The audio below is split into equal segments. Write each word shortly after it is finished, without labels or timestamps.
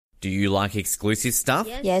Do you like exclusive stuff?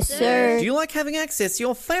 Yes, sir. Do you like having access to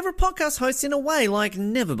your favourite podcast hosts in a way like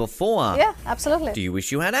never before? Yeah, absolutely. Do you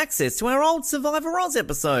wish you had access to our old Survivor Oz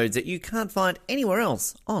episodes that you can't find anywhere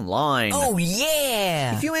else online? Oh,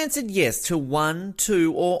 yeah! If you answered yes to one,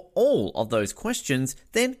 two, or all of those questions,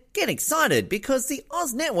 then get excited because the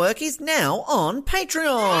Oz Network is now on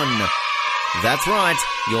Patreon. That's right,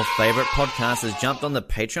 your favourite podcast has jumped on the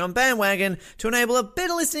Patreon bandwagon to enable a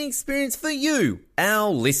better listening experience for you, our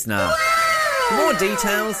listener. For more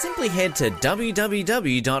details, simply head to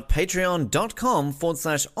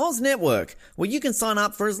www.patreon.com/Oz Network, where you can sign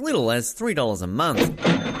up for as little as $3 a month.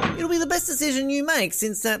 It'll be the best decision you make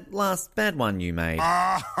since that last bad one you made.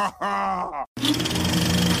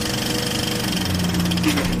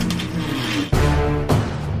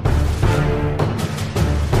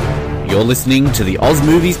 You're listening to the Oz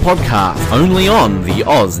Movies Podcast, only on the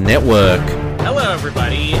Oz Network. Hello,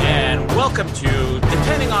 everybody, and welcome to,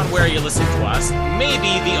 depending on where you listen to us,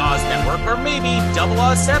 maybe the Oz Network or maybe Double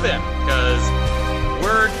Oz 7, because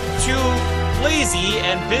we're too lazy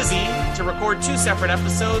and busy to record two separate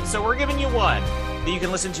episodes, so we're giving you one that you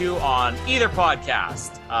can listen to on either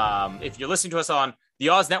podcast. If you're listening to us on the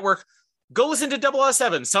Oz Network, go listen to Double Oz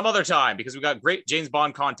 7 some other time, because we've got great James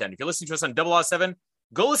Bond content. If you're listening to us on Double Oz 7,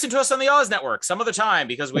 go listen to us on the Oz Network some other time,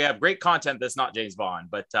 because we have great content that's not James Bond.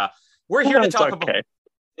 But we're here to talk about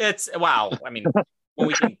it's wow. I mean, when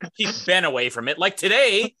we can keep Ben away from it, like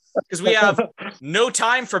today, because we have no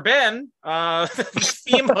time for Ben,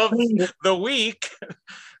 theme of the week.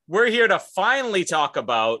 We're here to finally talk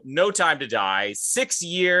about No Time to Die. 6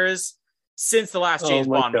 years since the last James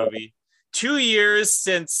Bond movie. 2 years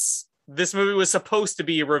since this movie was supposed to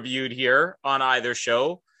be reviewed here on either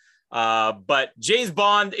show. But James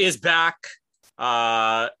Bond is back,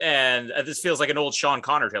 and this feels like an old Sean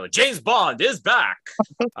Connery trailer. James Bond is back,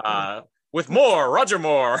 with more Roger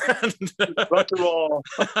Moore. Roger Moore.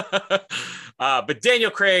 But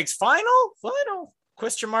Daniel Craig's final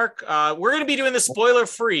question mark. We're going to be doing this spoiler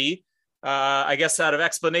free. I guess out of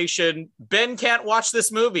explanation, Ben can't watch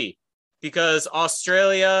this movie because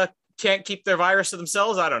Australia can't keep their virus to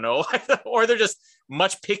themselves. I don't know, or they're just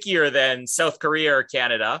much pickier than South Korea or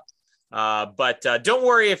Canada. But don't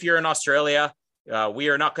worry if you're in Australia. We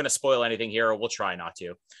are not going to spoil anything here, or we'll try not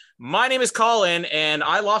to. My name is Colin, and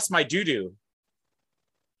I lost my doo-doo.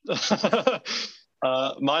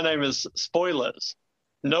 My name is Spoilers.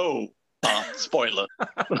 No, spoiler.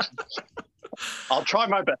 I'll try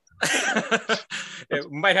my best.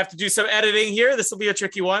 It might have to do some editing here. This will be a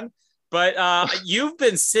tricky one. But you've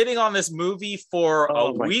been sitting on this movie for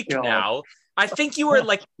a week now. I think you were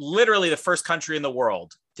like literally the first country in the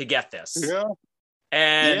world to get this. Yeah.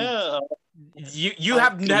 And you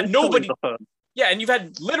have had nobody. Yeah, and you've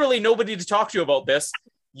had literally nobody to talk to about this.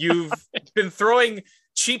 You've been throwing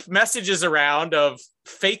cheap messages around of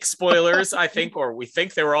fake spoilers, I think, or we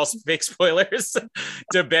think they were all fake spoilers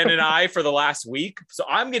to Ben and I for the last week. So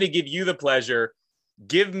I'm going to give you the pleasure.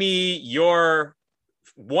 Give me your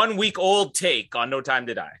 1 week old take on No Time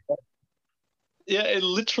to Die. Yeah, it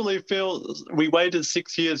literally feels, we waited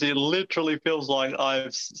 6 years. It literally feels like I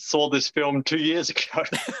saw this film 2 years ago.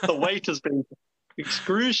 The wait has been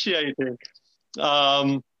excruciating.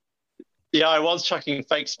 Yeah, I was chucking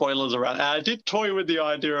fake spoilers around. And I did toy with the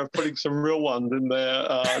idea of putting some real ones in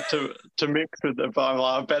there to mix with it, but I'm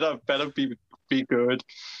like, better be good.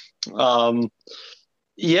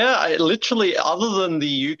 Yeah, I literally, other than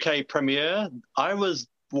the UK premiere, I was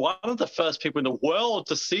one of the first people in the world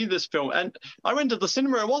to see this film, and I went to the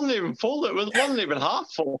cinema. It wasn't even full. It wasn't even half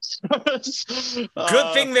full.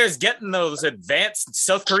 Good thing there's getting those advanced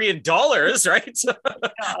South Korean dollars, right?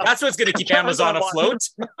 That's what's going to keep Amazon afloat.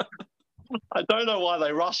 I don't know why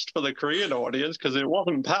they rushed for the Korean audience, because it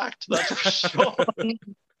wasn't packed. That's for sure.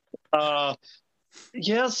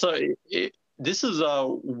 Yeah, so this is a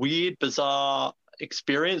weird, bizarre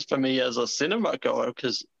experience for me as a cinema goer,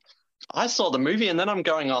 because I saw the movie and then I'm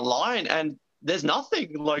going online and there's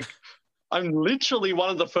nothing. Like, I'm literally one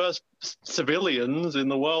of the first civilians in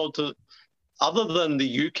the world to, other than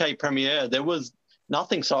the UK premiere, there was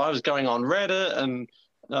nothing. So I was going on Reddit and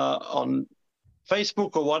on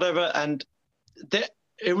Facebook or whatever, and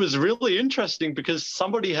it was really interesting because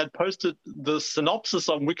somebody had posted the synopsis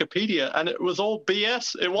on Wikipedia and it was all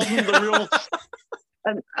BS. It wasn't the real...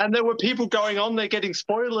 And there were people going on there getting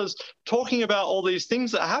spoilers, talking about all these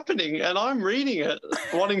things that are happening, and I'm reading it,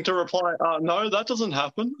 wanting to reply, no, that doesn't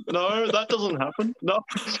happen. No, that doesn't happen. No.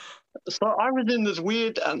 So I was in this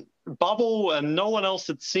weird bubble, and no one else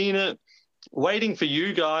had seen it, waiting for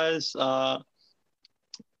you guys. And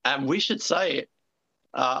we should say,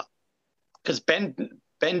 because Ben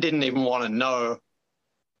didn't even want to know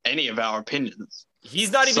any of our opinions.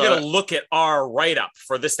 He's not even going to look at our write-up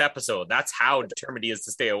for this episode. That's how determined he is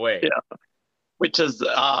to stay away. Yeah, which has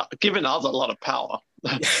given us a lot of power.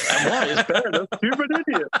 And why is Ben a stupid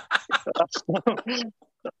idiot?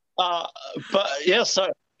 But yeah,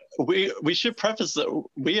 so we should preface that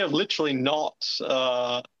we have literally not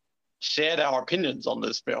shared our opinions on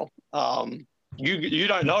this film. You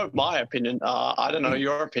don't know my opinion. I don't know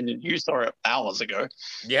your opinion. You saw it hours ago.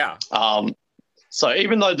 Yeah. So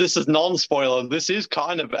even though this is non-spoiler, this is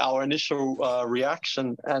kind of our initial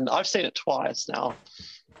reaction, and I've seen it twice now.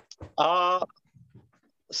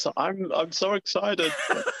 So I'm so excited.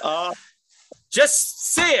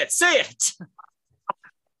 Just say it.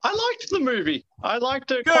 I liked the movie. I liked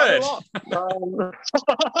it Good. quite a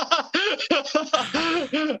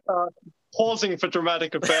lot. Pausing for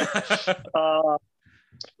dramatic effect.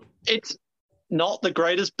 It's not the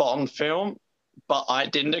greatest Bond film, but I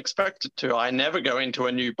didn't expect it to. I never go into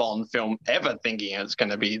a new Bond film ever thinking it's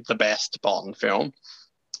going to be the best Bond film.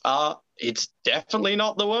 It's definitely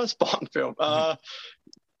not the worst Bond film.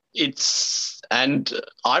 And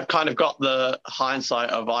I've kind of got the hindsight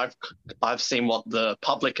of I've seen what the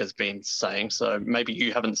public has been saying, so maybe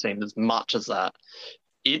you haven't seen as much as that.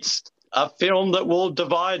 It's a film that will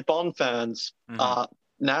divide Bond fans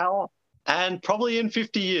now, and probably in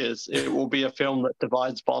 50 years it will be a film that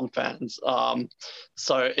divides Bond fans.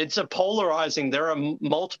 So it's a polarizing. There are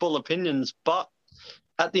multiple opinions, but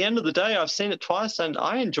at the end of the day, I've seen it twice and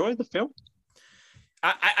I enjoy the film.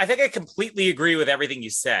 I think I completely agree with everything you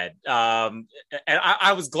said. And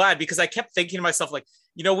I was glad because I kept thinking to myself, like,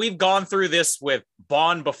 we've gone through this with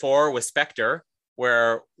Bond before with Spectre,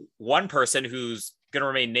 where one person who's going to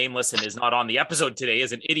remain nameless and is not on the episode today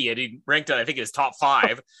is an idiot. He ranked it, I think, in his top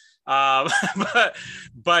 5.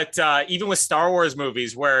 But even with Star Wars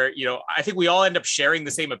movies where, I think we all end up sharing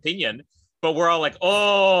the same opinion, but we're all like,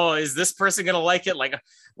 oh, is this person going to like it? Like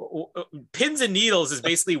pins and needles is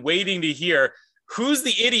basically waiting to hear who's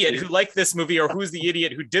the idiot who liked this movie or who's the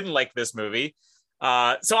idiot who didn't like this movie.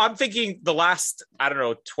 So I'm thinking the last,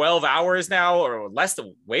 12 hours now, or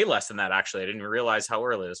way less than that, actually. I didn't even realize how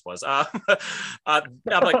early this was. I'm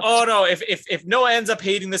like, oh no, if Noah ends up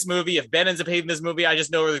hating this movie, if Ben ends up hating this movie, I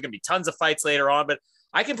just know there's going to be tons of fights later on. But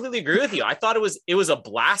I completely agree with you. I thought it was a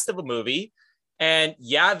blast of a movie. And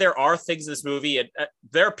yeah, there are things in this movie. And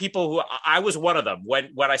there are people who, I was one of them.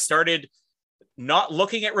 When I started not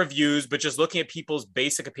looking at reviews, but just looking at people's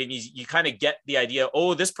basic opinions, you kind of get the idea,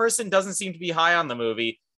 oh, this person doesn't seem to be high on the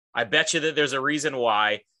movie. I bet you that there's a reason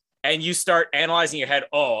why. And you start analyzing your head,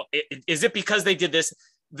 is it because they did this?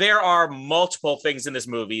 There are multiple things in this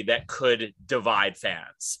movie that could divide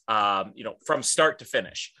fans, from start to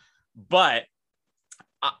finish. But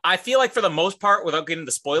I feel like for the most part, without getting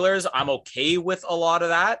the spoilers, I'm okay with a lot of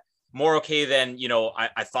that. More okay than,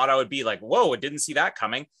 I thought I would be like, whoa, I didn't see that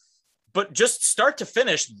coming. But just start to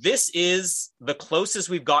finish, this is the closest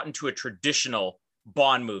we've gotten to a traditional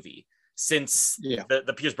Bond movie since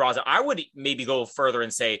the Pierce Brosnan. I would maybe go further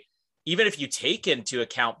and say, even if you take into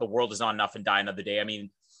account The World Is Not Enough and Die Another Day, I mean,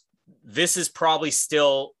 this is probably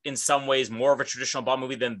still in some ways more of a traditional Bond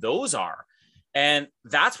movie than those are. And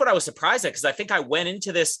that's what I was surprised at, because I think I went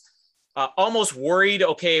into this almost worried,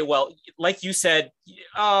 okay, well, like you said,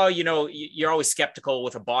 you're always skeptical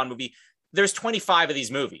with a Bond movie. There's 25 of these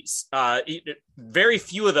movies. Very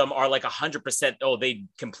few of them are like 100%. Oh, they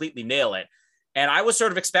completely nail it. And I was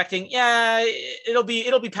sort of expecting, it'll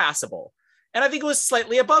be passable. And I think it was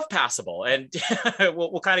slightly above passable. And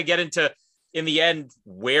we'll kind of get into, in the end,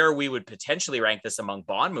 where we would potentially rank this among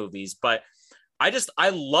Bond movies. But I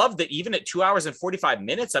love that even at 2 hours and 45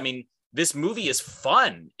 minutes, I mean, this movie is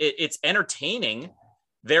fun. It's entertaining.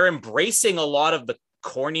 They're embracing a lot of the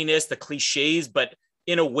corniness, the cliches, but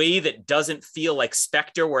in a way that doesn't feel like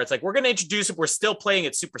Spectre, where it's like, we're going to introduce it, we're still playing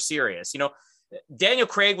it super serious. Daniel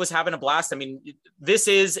Craig was having a blast. I mean, this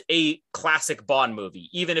is a classic Bond movie,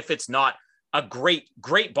 even if it's not a great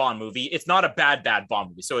Bond movie. It's not a bad Bond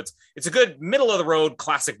movie. So it's a good middle of the road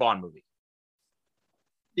classic Bond movie.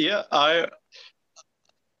 Yeah,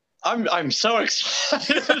 I'm so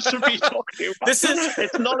excited to be talking about this.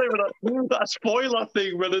 It's not even a spoiler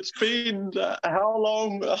thing, but it's been how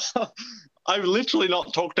long? I've literally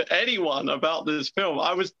not talked to anyone about this film.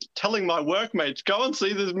 I was telling my workmates, go and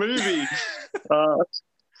see this movie.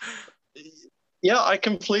 I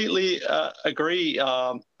completely agree.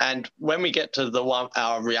 And when we get to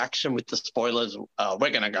our reaction with the spoilers, we're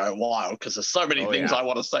going to go wild because there's so many things I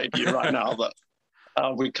want to say to you right now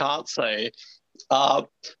that we can't say. But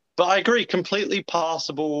I agree, completely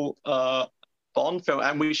passable Bond film.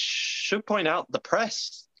 And we should point out the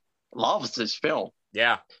press loves this film.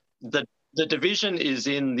 Yeah. The the division is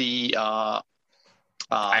in the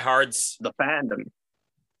diehards, the fandom.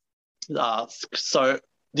 So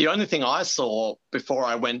the only thing I saw before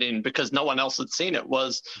I went in, because no one else had seen it,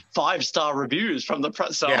 was 5-star reviews from the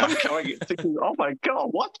press. So I'm going thinking, oh my God,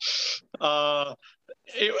 what? I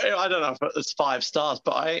don't know if it's 5 stars,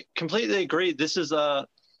 but I completely agree. This is a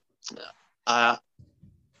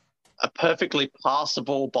perfectly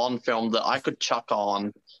passable Bond film that I could chuck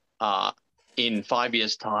on in 5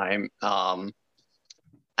 years' time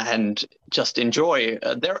and just enjoy.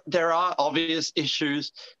 There are obvious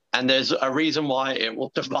issues, and there's a reason why it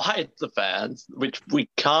will divide the fans, which we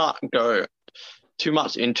can't go too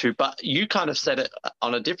much into. But you kind of said it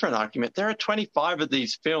on a different argument. There are 25 of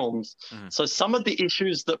these films. So some of the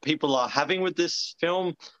issues that people are having with this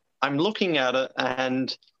film, I'm looking at it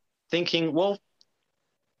and thinking, well,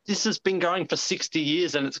 this has been going for 60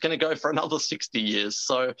 years and it's going to go for another 60 years.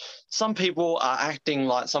 So some people are acting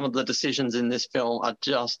like some of the decisions in this film are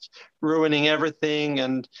just ruining everything.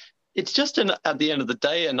 And it's just, at the end of the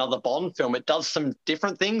day, another Bond film. It does some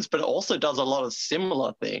different things, but it also does a lot of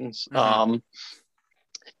similar things.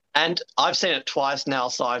 And I've seen it twice now,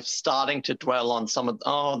 so I'm starting to dwell on some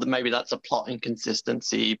of, maybe that's a plot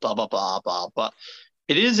inconsistency, blah, blah, blah, blah. But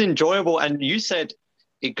it is enjoyable. And you said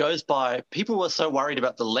it goes by, people were so worried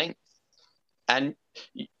about the length. And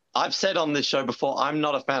I've said on this show before, I'm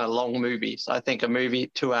not a fan of long movies. I think a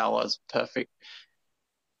movie, 2 hours,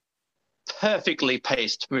 perfectly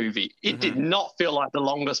paced movie. It did not feel like the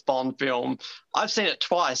longest Bond film. I've seen it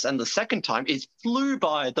twice, and the second time it flew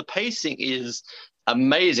by. The pacing is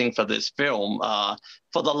amazing for this film.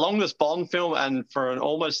 For the longest Bond film and for an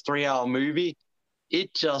almost 3-hour movie,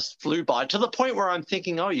 it just flew by to the point where I'm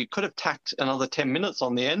thinking, oh, you could have tacked another 10 minutes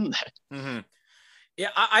on the end there.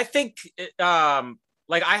 Yeah, I think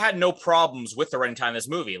like I had no problems with the running time of this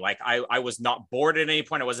movie. Like I was not bored at any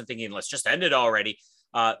point. I wasn't thinking, let's just end it already.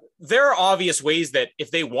 There are obvious ways that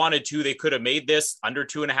if they wanted to, they could have made this under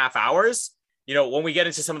 2.5 hours. You know, when we get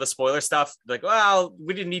into some of the spoiler stuff, like, well,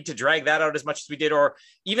 we didn't need to drag that out as much as we did. Or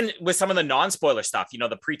even with some of the non-spoiler stuff, you know,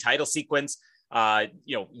 the pre-title sequence,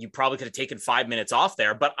 you know, you probably could have taken 5 minutes off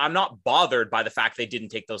there, but I'm not bothered by the fact they didn't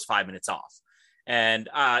take those 5 minutes off. And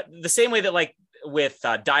the same way that like with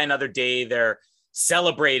Die Another Day, they're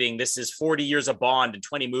celebrating, this is 40 years of Bond and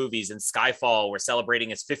 20 movies, and Skyfall, we're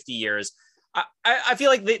celebrating its 50 years. I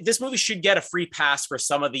feel like this movie should get a free pass for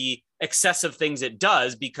some of the excessive things it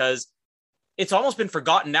does, because it's almost been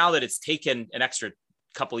forgotten now that it's taken an extra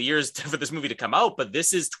couple of years for this movie to come out. But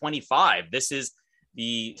this is 25. This is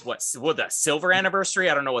the silver anniversary.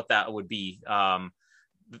 I don't know what that would be.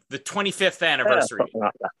 The 25th anniversary.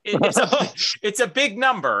 It's a big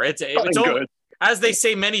number. It's only, as they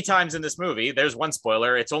say many times in this movie, there's one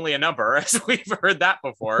spoiler. It's only a number, as we've heard that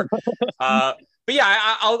before. But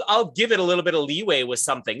yeah, I'll give it a little bit of leeway with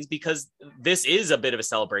some things, because this is a bit of a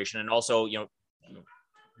celebration, and also, you know,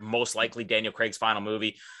 most likely Daniel Craig's final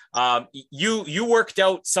movie. You worked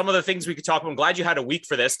out some of the things we could talk about. I'm glad you had a week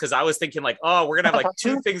for this, because I was thinking like, oh, we're gonna have like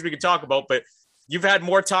 2 things we could talk about, but you've had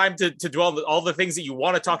more time to dwell on all the things that you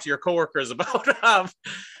want to talk to your coworkers about.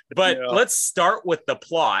 But let's start with the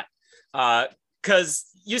plot, because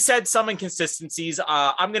you said some inconsistencies.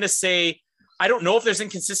 I'm gonna say, I don't know if there's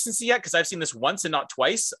inconsistency yet, because I've seen this once and not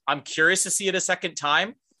twice. I'm curious to see it a second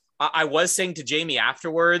time. I was saying to Jamie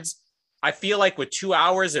afterwards, I feel like with 2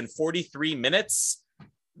 hours and 43 minutes,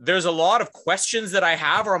 there's a lot of questions that I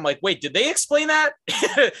have, or I'm like, wait, did they explain that?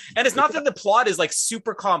 And it's not that the plot is like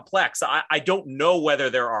super complex. I don't know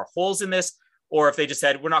whether there are holes in this, or if they just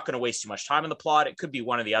said, we're not going to waste too much time in the plot. It could be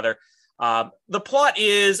one or the other. The plot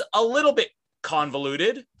is a little bit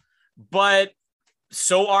convoluted, but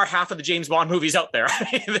so are half of the James Bond movies out there.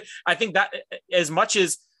 I think that as much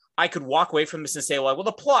as I could walk away from this and say, well,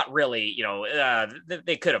 the plot really, you know,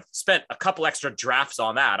 they could have spent a couple extra drafts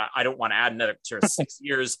on that. I don't want to add another 6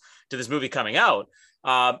 years to this movie coming out.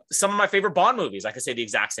 Some of my favorite Bond movies, I could say the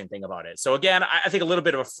exact same thing about it. So again, I think a little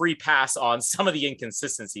bit of a free pass on some of the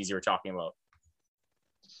inconsistencies you were talking about.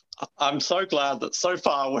 I'm so glad that so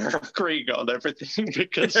far we're agreeing on everything,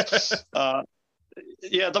 because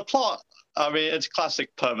the plot, I mean, it's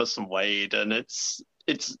classic Purvis and Wade, and it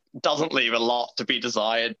doesn't leave a lot to be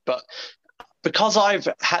desired. But because I've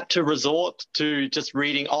had to resort to just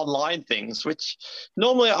reading online things, which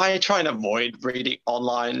normally I try and avoid reading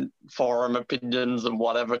online forum opinions and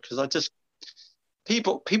whatever, because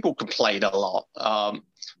people complain a lot.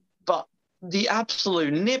 But the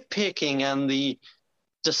absolute nitpicking and the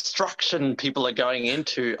destruction people are going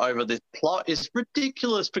into over this plot is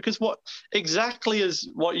ridiculous, because what exactly is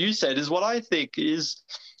what you said is what I think is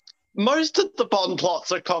most of the Bond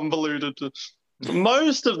plots are convoluted.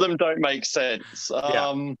 most of them don't make sense,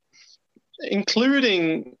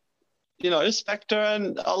 including, Spectre,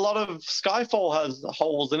 and a lot of Skyfall has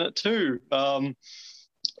holes in it too.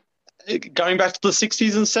 Going back to the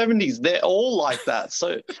 60s and 70s, they're all like that.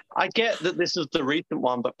 So I get that this is the recent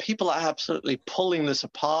one, but people are absolutely pulling this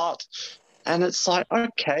apart. And it's like,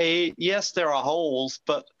 okay, yes, there are holes,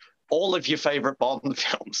 but all of your favorite Bond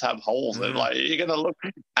films have holes. And like, you're going to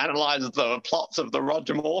analyze the plots of the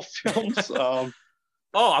Roger Moore films.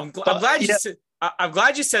 I'm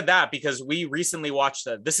glad you said that, because we recently watched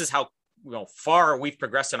this is how far we've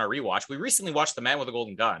progressed in our rewatch. We recently watched The Man with the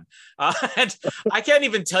Golden Gun, and I can't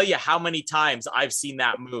even tell you how many times I've seen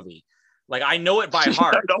that movie. Like, I know it by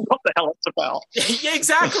heart. I don't know what the hell it's about. Yeah,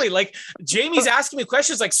 exactly. Like, Jamie's asking me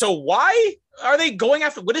questions like, so why are they going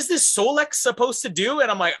after, what is this Solex supposed to do? And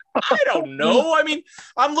I'm like, I don't know. I mean,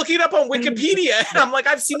 I'm looking it up on Wikipedia, and I'm like,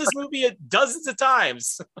 I've seen this movie dozens of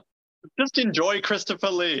times. Just enjoy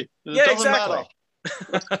Christopher Lee. It doesn't matter.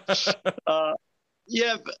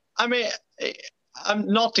 Yeah, but, I mean, I'm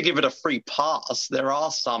not to give it a free pass. There are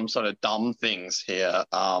some sort of dumb things here.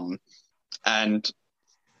 And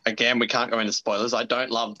again, we can't go into spoilers. I don't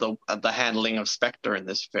love the handling of Spectre in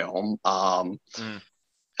this film.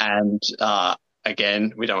 And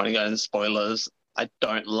again, we don't want to go into spoilers. I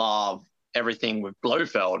don't love everything with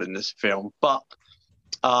Blofeld in this film. But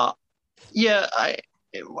I'm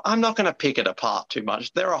not going to pick it apart too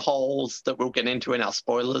much. There are holes that we'll get into in our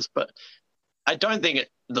spoilers, but I don't think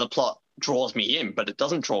the plot draws me in, but it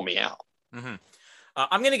doesn't draw me out. Mm-hmm.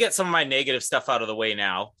 I'm going to get some of my negative stuff out of the way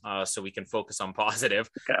now, so we can focus on positive.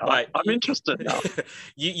 Okay, but I'm interested now.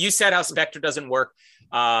 you said how Spectre doesn't work.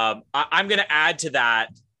 I'm going to add to that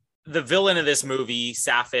the villain of this movie,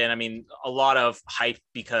 Safin. I mean, a lot of hype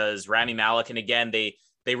because Rami Malek, and again, they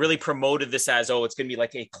really promoted this as, it's going to be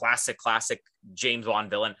like a classic James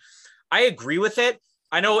Bond villain. I agree with it.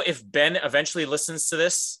 I know if Ben eventually listens to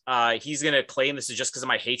this, he's going to claim this is just because of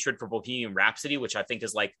my hatred for Bohemian Rhapsody, which I think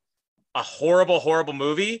is like a horrible, horrible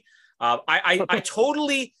movie. I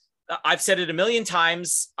totally, I've said it a million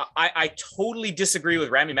times. I totally disagree with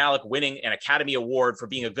Rami Malek winning an Academy Award for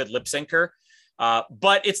being a good lip syncer.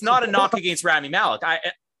 But it's not a knock against Rami Malek.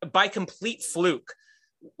 By complete fluke,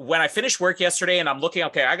 when I finished work yesterday and I'm looking,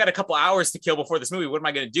 okay, I got a couple hours to kill before this movie. What am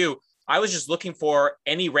I going to do? I was just looking for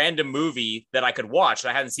any random movie that I could watch that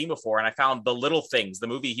I hadn't seen before. And I found The Little Things, the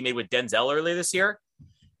movie he made with Denzel earlier this year.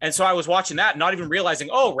 And so I was watching that, not even realizing,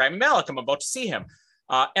 Rami Malek, I'm about to see him.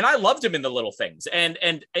 And I loved him in The Little Things. And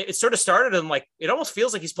it sort of started and like, it almost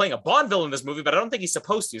feels like he's playing a Bond villain in this movie, but I don't think he's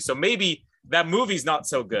supposed to. So maybe that movie's not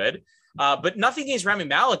so good. But nothing against Rami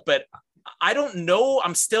Malek, but I don't know.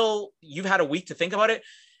 You've had a week to think about it.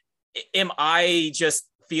 Am I just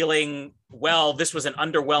feeling, this was an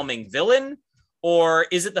underwhelming villain? Or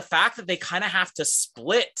is it the fact that they kind of have to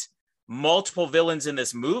split multiple villains in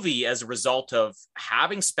this movie as a result of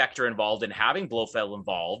having Spectre involved and having Blofeld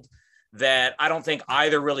involved, that I don't think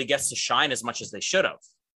either really gets to shine as much as they should have?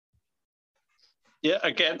 Yeah,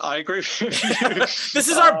 again, I agree with you. This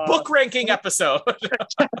is our book ranking episode.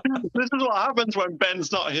 This is what happens when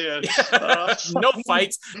Ben's not here. No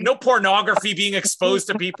fights, no pornography being exposed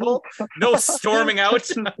to people, no storming out.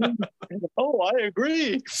 Oh, I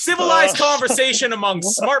agree. Civilized conversation among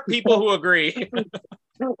smart people who agree.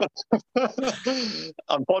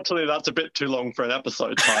 Unfortunately, that's a bit too long for an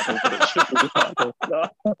episode title, but it should be the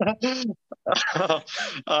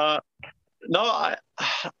title. No, I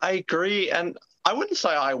agree. And I wouldn't say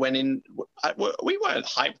I went in. We weren't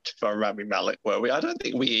hyped for Rami Malek, were we? I don't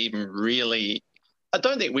think we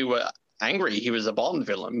were angry he was a Bond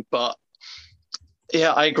villain. But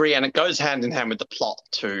yeah, I agree, and it goes hand in hand with the plot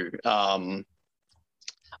too.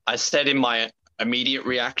 I said in my immediate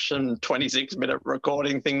reaction, 26-minute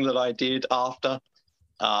recording thing that I did after,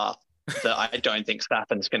 that I don't think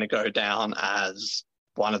Safin's going to go down as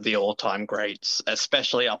one of the all-time greats,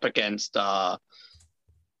 especially up against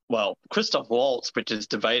Christoph Waltz, which is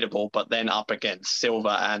debatable, but then up against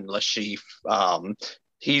Silva and Le Chiffre.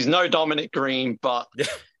 He's no Dominic Green, but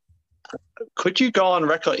could you go on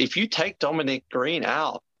record, if you take Dominic Green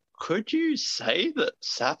out, could you say that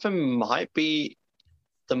Safin might be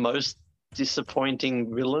the most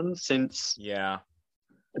disappointing villain since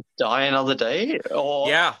Die Another Day?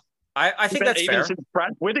 Or I think that's fair. Since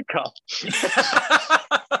Brad Whitaker.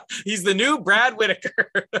 He's the new Brad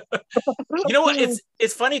Whitaker. You know what?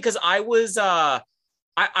 It's funny because I was I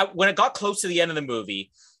when it got close to the end of the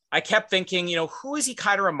movie, I kept thinking, who is he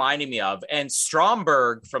kind of reminding me of? And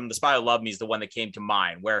Stromberg from The Spy Who Loved Me is the one that came to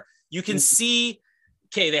mind, where you can see,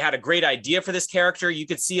 okay, they had a great idea for this character. You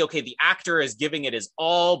could see, okay, the actor is giving it his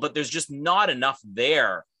all, but there's just not enough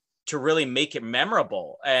there to really make it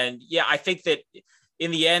memorable. And yeah, I think that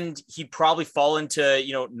in the end, he'd probably fall into,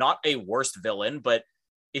 not a worst villain, but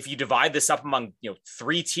if you divide this up among,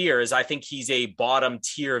 3 tiers, I think he's a bottom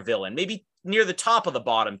tier villain, maybe near the top of the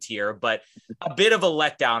bottom tier, but a bit of a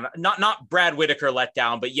letdown, not Brad Whitaker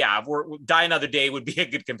letdown, but yeah, Die Another Day would be a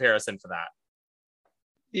good comparison for that.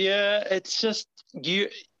 Yeah, it's just you.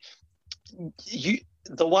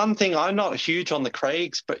 The one thing, I'm not huge on the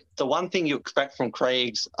Craigs, but the one thing you expect from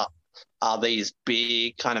Craigs are these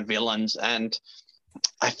big kind of villains, and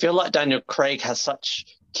I feel like Daniel Craig has such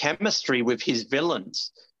chemistry with his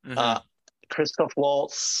villains. Mm-hmm. Christoph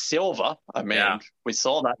Waltz Silver, we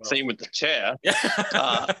saw that scene with the chair.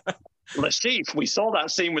 Le Chiffre, we saw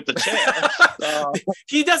that scene with the chair.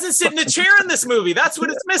 He doesn't sit in the chair in this movie. That's what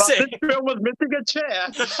it's missing. This film was missing a chair.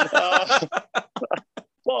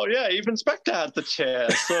 Well, yeah, even Spectre had the chair.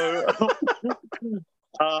 So,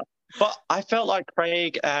 but I felt like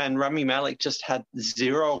Craig and Rami Malek just had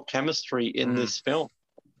zero chemistry in this film.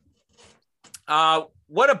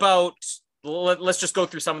 What about? Let's just go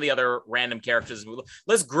through some of the other random characters.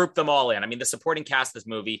 Let's group them all in. I mean, the supporting cast of this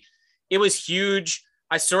movie, it was huge.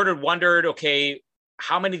 I sort of wondered, okay,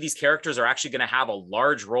 how many of these characters are actually going to have a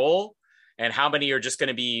large role, and how many are just going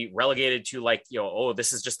to be relegated to like,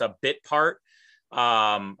 this is just a bit part.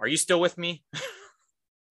 Are you still with me?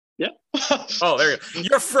 Yeah. Oh, there you go.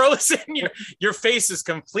 You're frozen. Your face is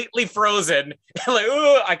completely frozen. Like,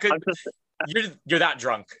 oh, I could. You're that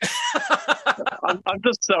drunk. I'm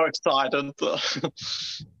just so excited.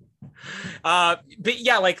 But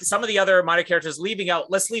yeah, like some of the other minor characters,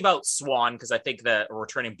 let's leave out Swan, because I think the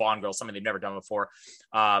returning Bond girl, something they've never done before.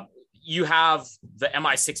 You have the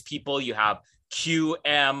MI6 people, you have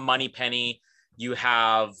QM, Moneypenny, you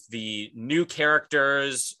have the new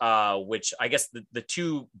characters, which I guess the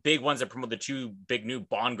 2 big ones that promote the 2 big new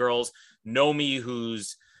Bond girls, Nomi,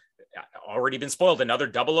 who's already been spoiled, another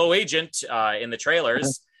 00 agent in the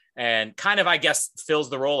trailers, and kind of, I guess, fills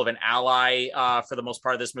the role of an ally for the most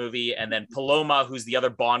part of this movie. And then Paloma, who's the other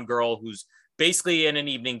Bond girl, who's basically in an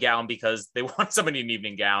evening gown because they want somebody in an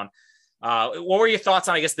evening gown. What were your thoughts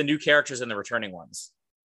on, I guess, the new characters and the returning ones?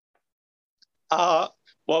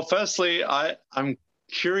 Well, firstly, I'm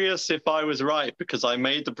curious if I was right, because I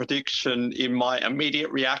made the prediction in my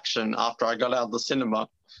immediate reaction after I got out of the cinema,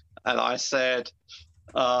 and I said,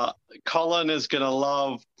 Colin is going to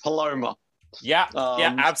love Paloma. Yeah,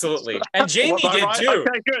 absolutely. And Jamie did right? too.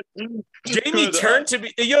 Okay, good. Jamie turned to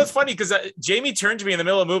me. It's funny because Jamie turned to me in the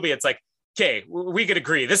middle of the movie. It's like, okay, we could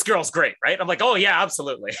agree. This girl's great, right? I'm like, oh yeah,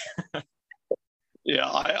 absolutely.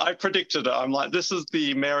 Yeah, I predicted it. I'm like, this is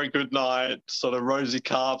the Mary Goodnight sort of Rosie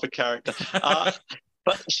Carver character.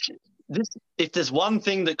 But if there's one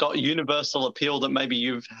thing that got universal appeal that maybe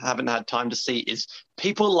you haven't had time to see, is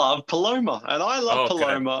people love Paloma, and I love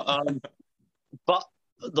Paloma. But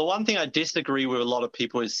the one thing I disagree with a lot of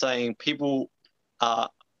people is saying people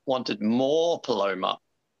wanted more Paloma,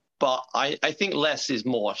 but I think less is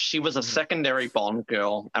more. She was a secondary Bond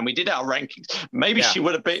girl, and we did our rankings. Maybe she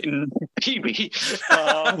would have beaten Phoebe.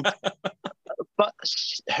 But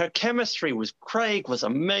her chemistry with Craig was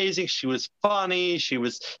amazing. She was funny. She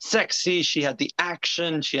was sexy. She had the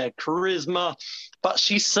action. She had charisma. But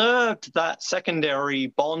she served that secondary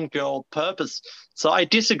Bond girl purpose. So I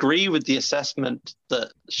disagree with the assessment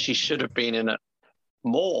that she should have been in it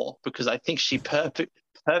more, because I think she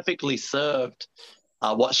perfectly served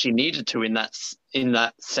what she needed to in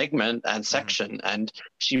that segment and section. And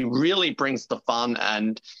she really brings the fun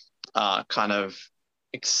and kind of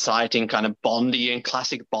exciting, kind of Bondy and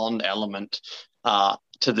classic Bond element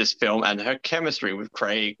to this film, and her chemistry with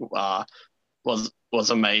Craig was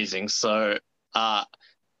amazing. So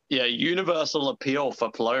universal appeal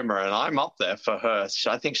for Paloma, and I'm up there for her.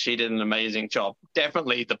 I think she did an amazing job.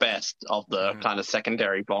 Definitely the best of the kind of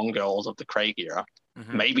secondary Bond girls of the Craig era.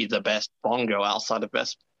 Maybe the best Bond girl outside of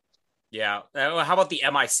best. Yeah. How about the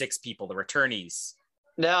MI6 people, the returnees?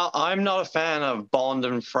 Now, I'm not a fan of Bond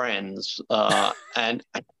and Friends, and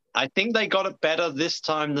I think they got it better this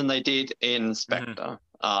time than they did in Spectre.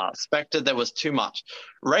 Spectre, there was too much.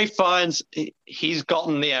 Ralph Fiennes, he's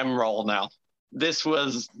gotten the M role now. This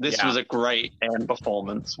was a great M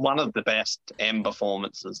performance, one of the best M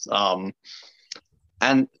performances.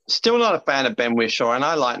 And still not a fan of Ben Whishaw, and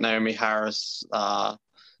I like Naomi Harris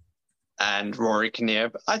and Rory Kinnear.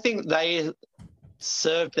 But I think they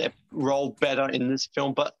served their role better in this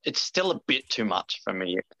film, but it's still a bit too much for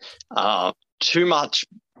me. Too much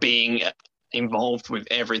being involved with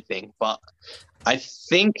everything. But I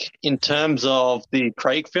think in terms of the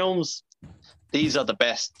Craig films, these are the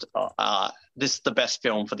best. This is the best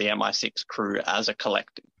film for the MI6 crew as a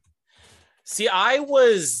collective. See, I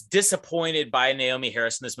was disappointed by Naomi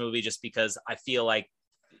Harris in this movie just because I feel like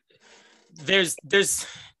there's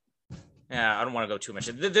yeah, I don't want to go too much.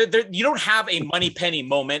 You don't have a Moneypenny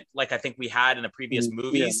moment like I think we had in the previous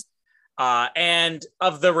movies. And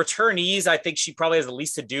of the returnees, I think she probably has the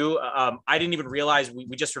least to do. I didn't even realize we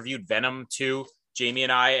just reviewed Venom 2, Jamie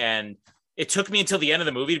and I, and it took me until the end of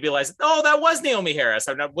the movie to realize, oh, that was Naomi Harris.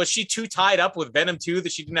 Was she too tied up with Venom 2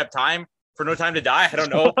 that she didn't have time for No Time to Die? I don't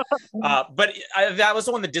know. But that was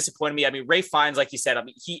the one that disappointed me. I mean, Ray Fiennes, like you said, I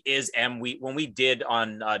mean, he is M. When we did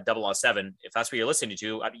on 007, if that's what you're listening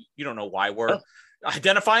to, you don't know why we're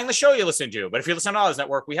identifying the show you're listening to. But if you're listening to Oz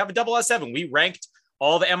Network, we have a 007. We ranked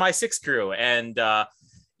all the MI6 crew. And, I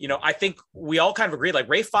think we all kind of agreed, like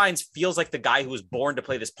Ray Fiennes feels like the guy who was born to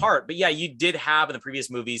play this part. But yeah, you did have in the previous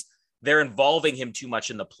movies, they're involving him too much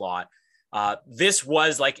in the plot. This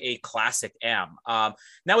was like a classic M.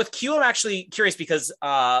 Now with Q, I'm actually curious because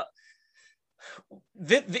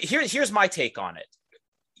here's my take on it.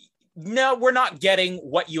 No, we're not getting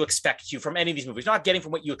what you expect Q from any of these movies. We're not getting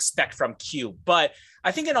from what you expect from Q. But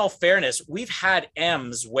I think in all fairness, we've had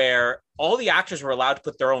M's where all the actors were allowed to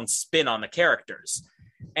put their own spin on the characters.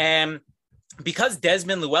 And because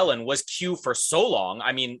Desmond Llewellyn was Q for so long,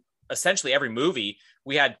 I mean, essentially every movie,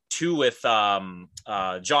 we had 2 with John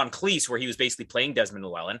Cleese, where he was basically playing Desmond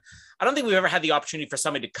Llewellyn. I don't think we've ever had the opportunity for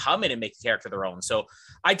somebody to come in and make the character their own. So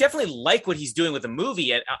I definitely like what he's doing with the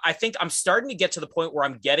movie. And I think I'm starting to get to the point where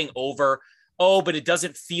I'm getting over, but it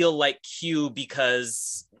doesn't feel like Q,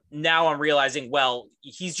 because now I'm realizing, well,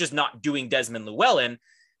 he's just not doing Desmond Llewellyn.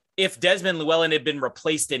 If Desmond Llewellyn had been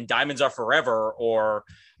replaced in Diamonds Are Forever or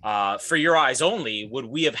For Your Eyes Only, would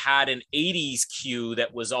we have had an 80s Q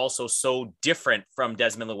that was also so different from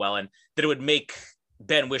Desmond Llewellyn that it would make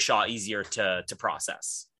Ben Whishaw easier to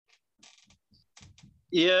process?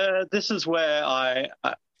 Yeah, this is where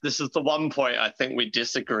this is the one point I think we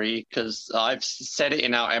disagree, because I've said it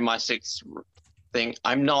in our MI6 thing.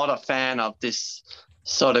 I'm not a fan of this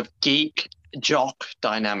sort of geek jock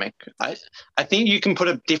dynamic. I think you can put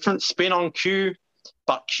a different spin on Q,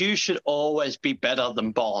 but Q should always be better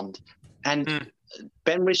than Bond. And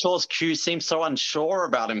Ben Whishaw's Q seems so unsure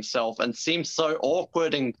about himself and seems so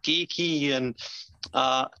awkward and geeky and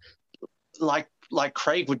like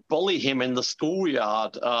Craig would bully him in the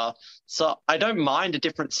schoolyard. So I don't mind a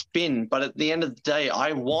different spin, but at the end of the day,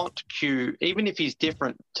 I want Q, even if he's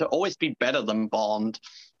different, to always be better than Bond.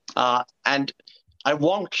 And I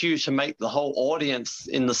want Q to make the whole audience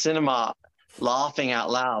in the cinema laughing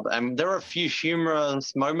out loud. And there are a few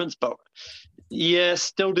humorous moments, but yeah,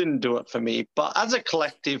 still didn't do it for me. But as a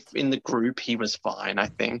collective in the group, he was fine, I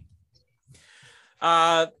think.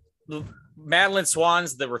 Madeline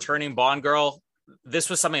Swan's the returning Bond girl. This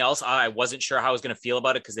was something else. I wasn't sure how I was going to feel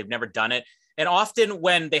about it because they've never done it. And often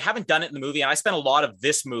when they haven't done it in the movie, and I spent a lot of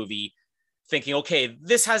this movie thinking, okay,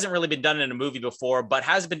 this hasn't really been done in a movie before, but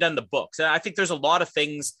has been done in the books. And I think there's a lot of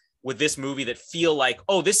things with this movie that feel like,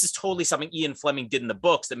 oh, this is totally something Ian Fleming did in the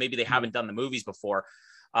books that maybe they haven't done in the movies before.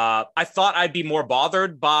 I thought I'd be more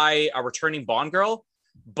bothered by a returning Bond girl,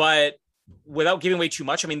 but without giving away too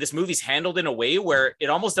much, I mean, this movie's handled in a way where it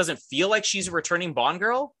almost doesn't feel like she's a returning Bond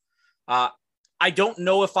girl. I don't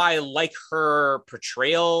know if I like her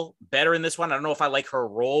portrayal better in this one. I don't know if I like her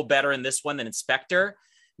role better in this one than in Spectre.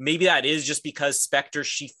 Maybe that is just because Spectre,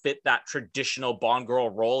 she fit that traditional Bond girl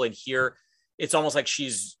role. And here it's almost like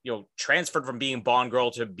she's, transferred from being Bond girl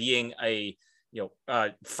to being a,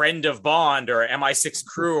 friend of Bond or MI6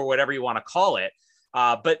 crew or whatever you want to call it.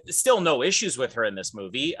 But still no issues with her in this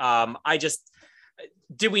movie.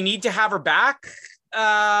 Did we need to have her back?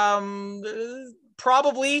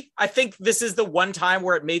 Probably. I think this is the one time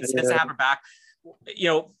where it made sense to have her back.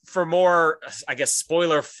 For more, I guess,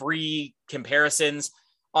 spoiler-free comparisons,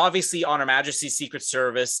 obviously On Her Majesty's Secret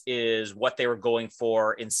Service is what they were going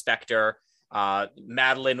for in Spectre.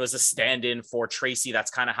 Madeline was a stand-in for Tracy.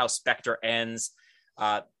 That's kind of how Spectre ends.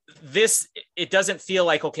 It doesn't feel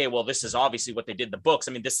like, okay, well, this is obviously what they did in the books.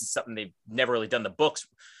 I mean, this is something they've never really done in the books,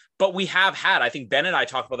 but we have had, I think Ben and I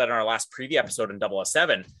talked about that in our last preview episode in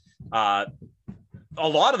 007. A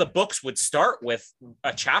lot of the books would start with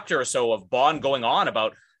a chapter or so of Bond going on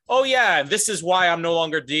about, oh yeah, this is why I'm no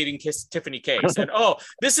longer dating Tiffany Case. And oh,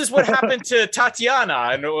 this is what happened to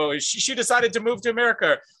Tatiana. And she decided to move to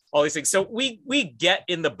America, all these things. So we get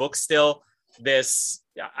in the book still this,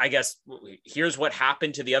 I guess, here's what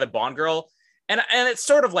happened to the other Bond girl. And it's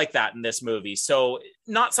sort of like that in this movie. So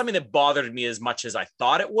not something that bothered me as much as I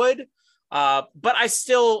thought it would. But I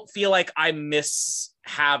still feel like I miss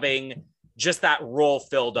having just that role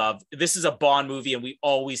filled of this is a Bond movie and we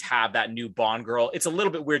always have that new Bond girl. It's a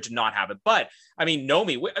little bit weird to not have it. But I mean,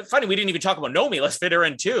 Nomi, funny, we didn't even talk about Nomi. Let's fit her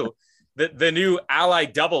in too. The new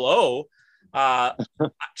Ally 00.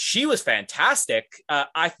 She was fantastic.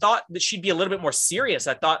 I thought that she'd be a little bit more serious.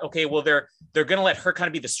 I thought, okay, well, they're going to let her kind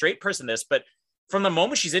of be the straight person in this. But from the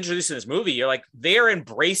moment she's introduced in this movie, you're like, they're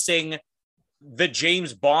embracing the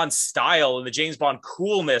James Bond style and the James Bond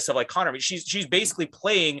coolness of like Connery. She's basically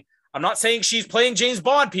playing. I'm not saying she's playing James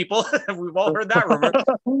Bond, people. We've all heard that rumor,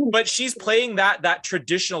 but she's playing that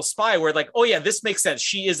traditional spy where like, oh yeah, this makes sense.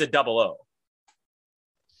 She is a 00.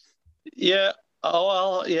 Yeah. Oh,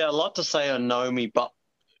 well, yeah, a lot to say on Nomi, but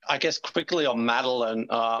I guess quickly on Madeline.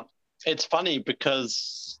 It's funny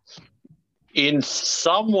because in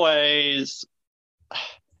some ways,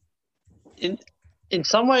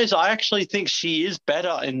 I actually think she is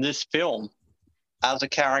better in this film as a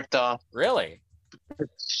character. Really?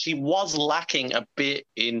 She was lacking a bit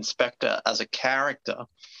in Spectre as a character.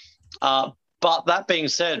 But that being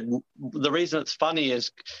said, the reason it's funny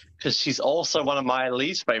is because she's also one of my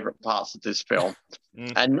least favorite parts of this film.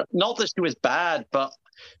 And not that she was bad, but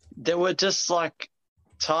there were just like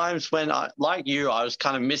times when I was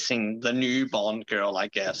kind of missing the new Bond girl, I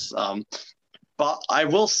guess. But I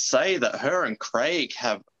will say that her and Craig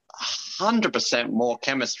have 100% more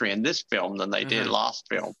chemistry in this film than they did last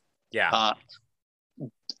film. Yeah.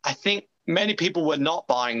 I think many people were not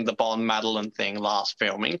buying the Bond Madeline thing last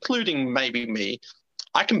film, including maybe me.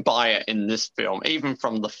 I can buy it in this film, even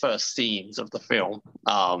from the first scenes of the film.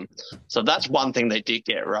 So that's one thing they did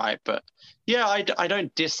get right. But yeah, I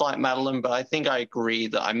don't dislike Madeline, but I think I agree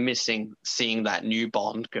that I'm missing seeing that new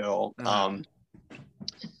Bond girl.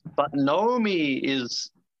 But Naomi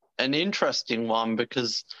is an interesting one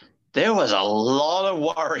because there was a lot of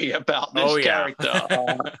worry about this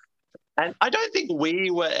character. And I don't think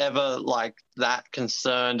we were ever like that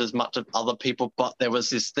concerned as much as other people, but there was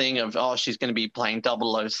this thing of, oh, she's going to be playing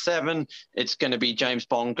 007. It's going to be James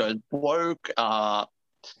Bond goes woke.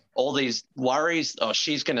 All these worries, oh,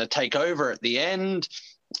 she's going to take over at the end,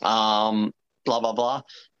 blah, blah, blah.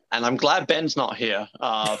 And I'm glad Ben's not here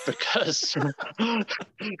because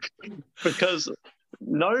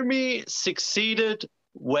Nomi succeeded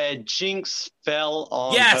where Jinx fell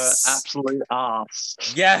on her absolute ass.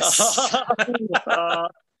 Yes.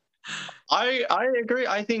 I agree.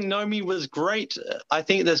 I think Nomi was great. I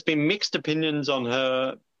think there's been mixed opinions on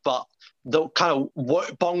her, but the kind of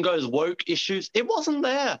Bongo's woke issues, it wasn't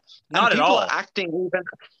there. Not at all. People are acting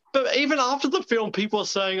even after the film, people are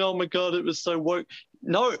saying, oh my God, it was so woke.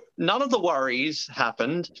 No, none of the worries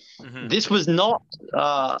happened. This was not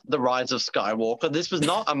The Rise of Skywalker. This was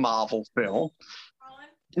not a Marvel film.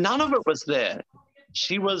 None of it was there.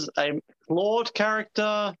 She was a flawed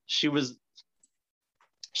character. She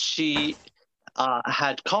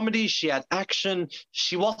had comedy. She had action.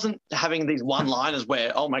 She wasn't having these one-liners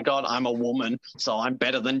where, oh my God, I'm a woman, so I'm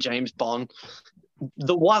better than James Bond.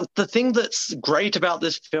 The thing that's great about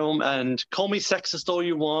this film, and call me sexist all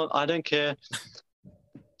you want, I don't care.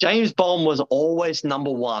 James Bond was always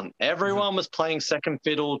number one. Everyone was playing second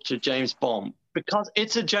fiddle to James Bond because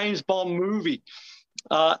it's a James Bond movie.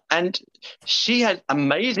 And she had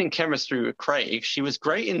amazing chemistry with Craig. She was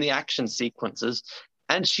great in the action sequences,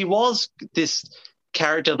 and she was this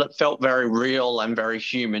character that felt very real and very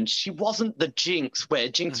human. She wasn't the Jinx, where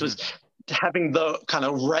Jinx was having the kind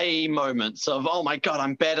of Ray moments of, oh my God,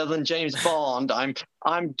 I'm better than James Bond. I'm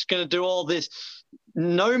going to do all this.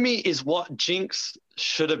 Nomi is what Jinx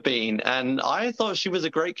should have been, and I thought she was a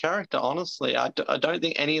great character, honestly. I don't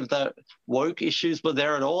think any of the woke issues were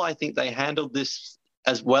there at all. I think they handled this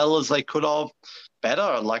as well as they could have,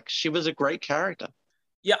 better. Like, she was a great character.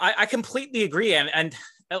 Yeah, I completely agree. And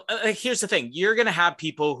here's the thing. You're going to have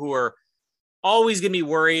people who are always going to be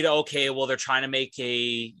worried, okay, well, they're trying to make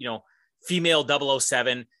a, female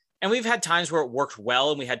 007. And we've had times where it worked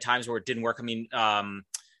well, and we had times where it didn't work. I mean,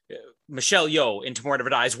 Michelle Yeoh in Tomorrow Never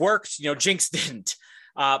Dies worked, Jinx didn't.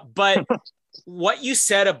 But what you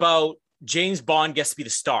said about James Bond gets to be the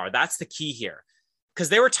star, that's the key here. Because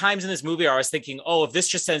there were times in this movie where I was thinking, oh, if this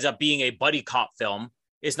just ends up being a buddy cop film,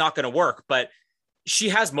 it's not going to work. But she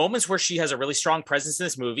has moments where she has a really strong presence in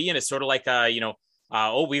this movie, and it's sort of like,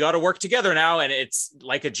 oh, we got to work together now, and it's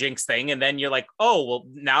like a Jinx thing. And then you're like, oh, well,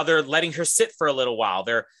 now they're letting her sit for a little while.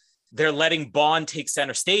 They're letting Bond take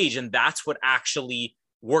center stage, and that's what actually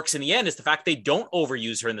works in the end, is the fact they don't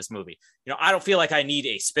overuse her in this movie. I don't feel like I need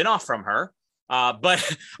a spinoff from her.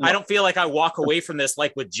 But I don't feel like I walk away from this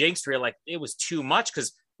like with Jinx, where like it was too much,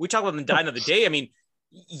 because we talk about the Die Another Day. I mean,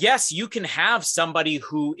 yes, you can have somebody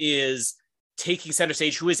who is taking center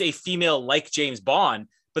stage, who is a female like James Bond,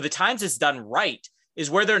 but the times it's done right is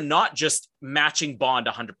where they're not just matching Bond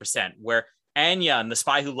 100%, where Anya and The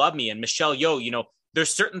Spy Who Loved Me and Michelle Yeoh, there's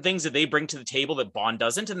certain things that they bring to the table that Bond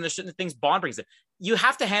doesn't, and there's certain things Bond brings in. You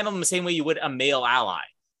have to handle them the same way you would a male ally.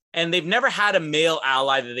 And they've never had a male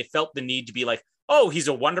ally that they felt the need to be like, oh, he's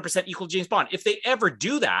a 100% equal to James Bond. If they ever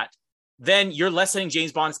do that, then you're lessening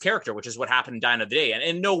James Bond's character, which is what happened in Die Another Day. And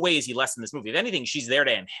in no way is he less in this movie. If anything, she's there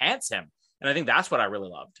to enhance him. And I think that's what I really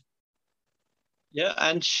loved. Yeah,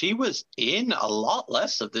 and she was in a lot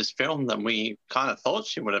less of this film than we kind of thought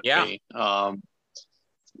she would have been.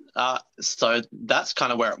 So that's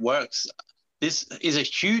kind of where it works. This is a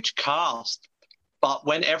huge cast, but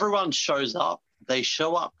when everyone shows up, they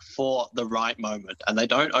show up for the right moment and they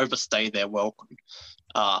don't overstay their welcome.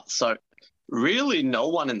 So really no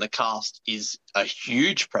one in the cast is a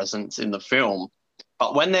huge presence in the film.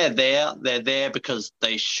 But when they're there because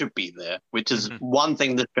they should be there, which is one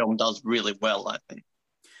thing this film does really well, I think.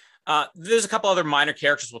 There's a couple other minor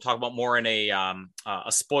characters we'll talk about more in a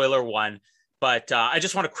spoiler one. But I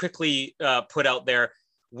just want to quickly put out there,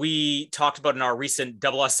 we talked about in our recent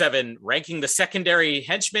 007 ranking the secondary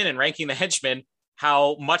henchmen and ranking the henchmen,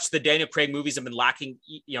 how much the Daniel Craig movies have been lacking,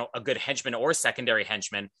 a good henchman or secondary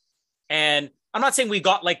henchman. And I'm not saying we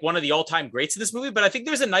got like one of the all-time greats in this movie, but I think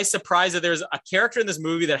there's a nice surprise that there's a character in this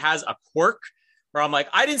movie that has a quirk where I'm like,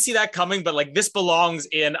 I didn't see that coming, but like this belongs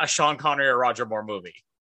in a Sean Connery or Roger Moore movie.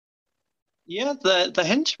 Yeah, the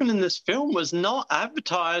henchman in this film was not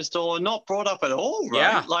advertised or not brought up at all, right?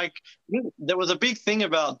 Yeah. Like, there was a big thing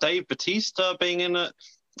about Dave Bautista being in it.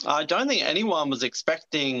 I don't think anyone was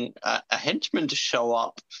expecting a henchman to show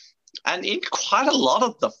up, and in quite a lot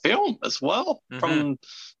of the film as well.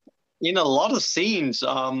 In a lot of scenes,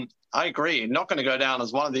 I agree, not going to go down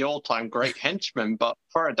as one of the all-time great henchmen, but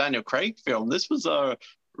for a Daniel Craig film, this was a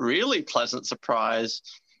really pleasant surprise.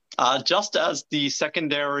 Just as the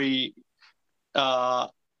secondary...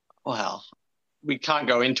 we can't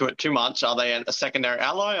go into it too much. Are they a secondary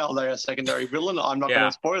ally? Are they a secondary villain? I'm not going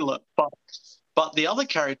to spoil it. But the other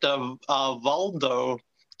character, Valdo,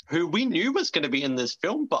 who we knew was going to be in this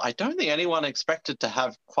film, but I don't think anyone expected to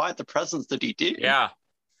have quite the presence that he did. Yeah.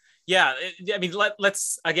 I mean,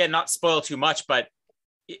 let's, again, not spoil too much, but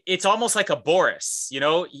it's almost like a Boris,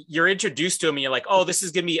 you're introduced to him and you're like, oh, this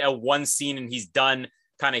is going to be a one scene and he's done,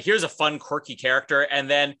 kind of, here's a fun, quirky character. And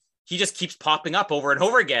then he just keeps popping up over and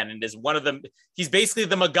over again and is one of them. He's basically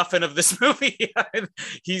the MacGuffin of this movie.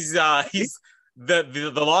 he's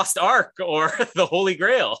the Lost Ark or the Holy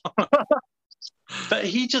Grail. But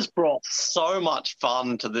he just brought so much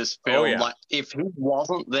fun to this film. Oh, yeah. Like, if he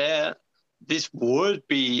wasn't there, this would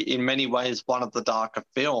be in many ways one of the darker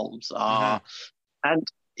films. And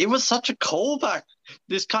it was such a callback.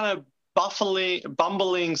 This kind of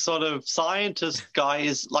bumbling sort of scientist guy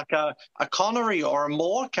is like a Connery or a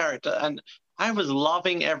Moore character, and I was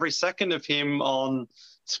loving every second of him on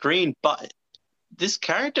screen. But this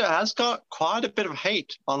character has got quite a bit of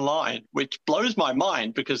hate online, which blows my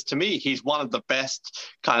mind because to me he's one of the best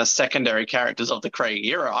kind of secondary characters of the Craig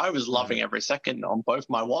era. I was loving every second on both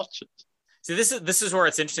my watches. See, this is where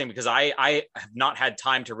it's interesting because I have not had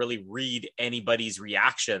time to really read anybody's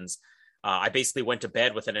reactions. I basically went to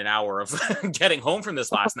bed within an hour of getting home from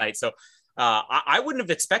this last night. So I wouldn't have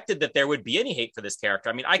expected that there would be any hate for this character.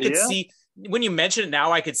 I mean, I could see when you mention it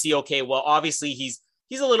now, I could see, okay, well, obviously he's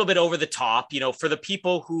a little bit over the top, for the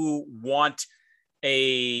people who want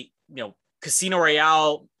a, Casino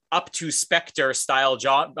Royale up to Spectre style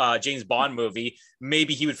James Bond movie.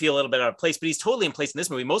 Maybe he would feel a little bit out of place, but he's totally in place in this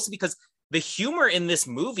movie, mostly because the humor in this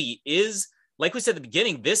movie is, like we said at the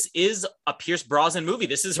beginning, this is a Pierce Brosnan movie.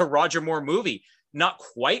 This is a Roger Moore movie. Not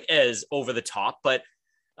quite as over the top, but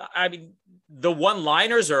I mean, the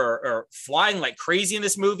one-liners are flying like crazy in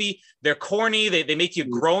this movie. They're corny. They make you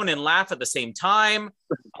groan and laugh at the same time.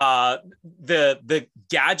 The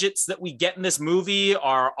gadgets that we get in this movie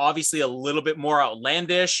are obviously a little bit more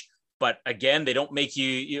outlandish, but again, they don't make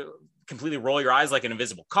you completely roll your eyes like an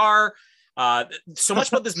invisible car. So much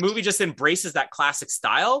about this movie just embraces that classic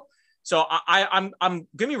style. So I'm going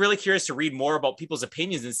to be really curious to read more about people's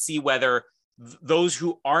opinions and see whether those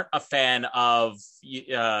who aren't a fan of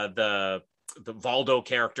the Valdo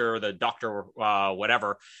character, the doctor,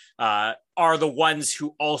 whatever, are the ones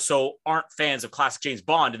who also aren't fans of classic James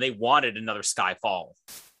Bond and they wanted another Skyfall.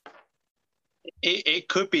 It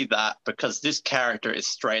could be that because this character is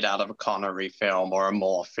straight out of a Connery film or a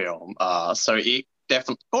Moore film. So it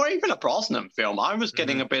definitely, or even a Brosnan film. I was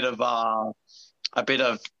getting a bit of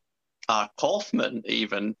Kaufman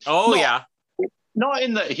even. Oh, yeah. not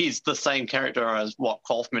in that he's the same character as what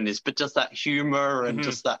Kaufman is, but just that humor and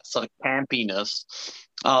just that sort of campiness.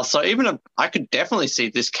 So I could definitely see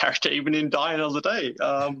this character even in Die Another Day.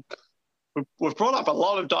 We've brought up a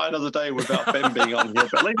lot of Die Another Day without Ben being on here,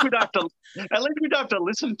 but at least we'd have to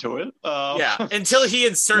listen to it. Yeah, until he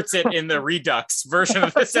inserts it in the Redux version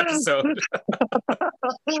of this episode.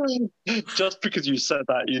 Just because you said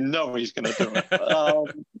that, you know he's going to do it.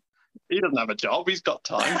 He doesn't have a job; he's got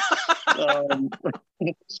time.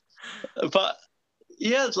 But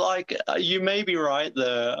yeah, it's like you may be right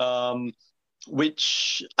there.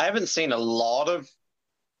 Which I haven't seen a lot of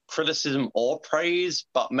criticism or praise,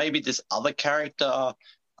 but maybe this other character,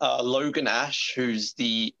 Logan Ash, who's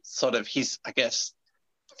the sort of I guess,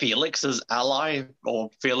 Felix's ally, or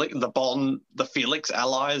the Felix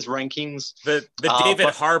allies rankings. The David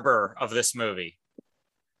Harbour of this movie.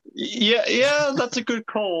 Yeah, that's a good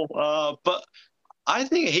call. But I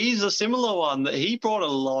think he's a similar one, that he brought a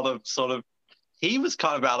lot of he was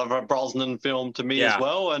kind of out of a Brosnan film to me as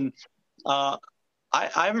well. And I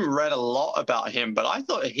haven't read a lot about him, but I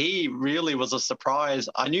thought he really was a surprise.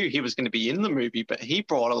 I knew he was going to be in the movie, but he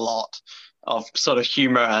brought a lot of sort of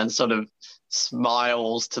humor and sort of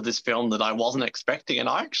smiles to this film that I wasn't expecting. And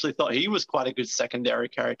I actually thought he was quite a good secondary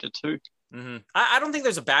character too. Mm-hmm. I don't think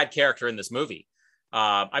there's a bad character in this movie.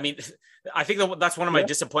 I mean, I think that's one of my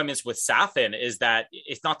disappointments with Safin, is that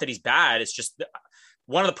it's not that he's bad. It's just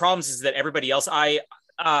one of the problems is that everybody else, I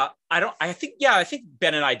think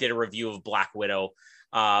Ben and I did a review of Black Widow.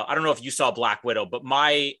 I don't know if you saw Black Widow, but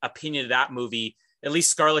my opinion of that movie, at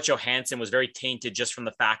least Scarlett Johansson, was very tainted just from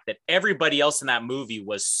the fact that everybody else in that movie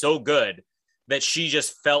was so good that she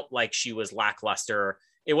just felt like she was lackluster.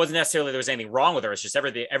 It wasn't necessarily there was anything wrong with her. It's just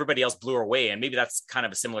everybody else blew her away. And maybe that's kind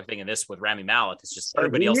of a similar thing in this with Rami Malek. It's just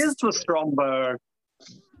everybody else is the Stromberg.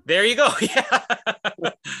 There you go. Yeah.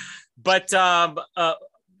 But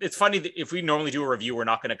it's funny that if we normally do a review, we're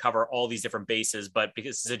not going to cover all these different bases, but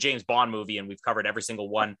because it's a James Bond movie and we've covered every single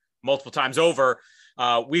one multiple times over,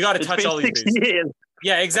 we got to touch all these bases.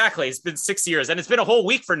 Yeah, exactly. It's been 6 years, and it's been a whole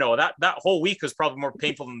week for Noah. That whole week was probably more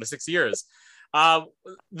painful than the 6 years.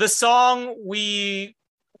 The song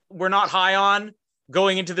we're not high on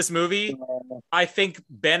going into this movie. I think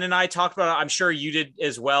Ben and I talked about it. I'm sure you did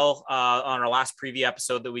as well on our last preview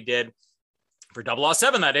episode that we did for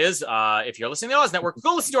 007, that is. If you're listening to the Oz Network,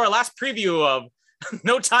 go listen to our last preview of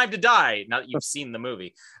No Time to Die, now that you've seen the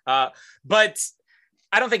movie. But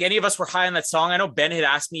I don't think any of us were high on that song. I know Ben had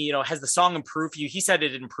asked me, has the song improved for you? He said it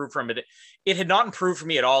didn't improve for him, but it had not improved for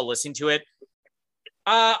me at all listening to it.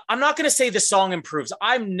 I'm not going to say the song improves.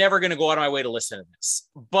 I'm never going to go out of my way to listen to this,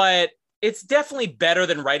 but it's definitely better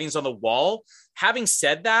than Writings on the Wall. Having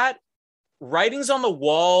said that, Writings on the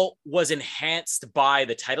Wall was enhanced by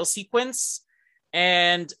the title sequence,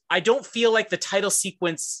 and I don't feel like the title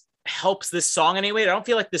sequence helps this song anyway. I don't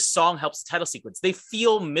feel like this song helps the title sequence. They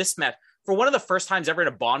feel mismatched. For one of the first times ever in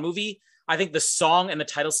a Bond movie, I think the song and the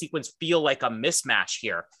title sequence feel like a mismatch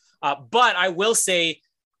here. But I will say,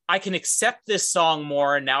 I can accept this song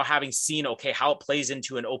more now, having seen, how it plays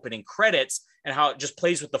into an opening credits and how it just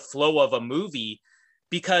plays with the flow of a movie,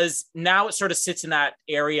 because now it sort of sits in that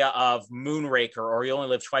area of Moonraker or You Only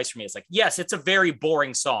Live Twice for me. It's like, yes, it's a very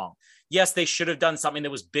boring song. Yes, they should have done something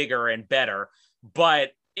that was bigger and better,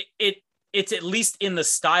 but it's at least in the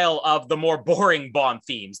style of the more boring Bond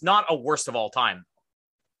themes, not a worst of all time.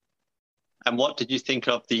 And what did you think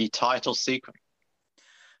of the title sequence?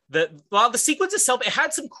 The sequence itself, it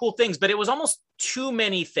had some cool things, but it was almost too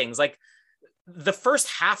many things. Like the first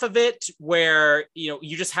half of it, where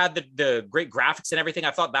you just had the great graphics and everything,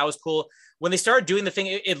 I thought that was cool. When they started doing the thing,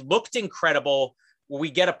 it looked incredible.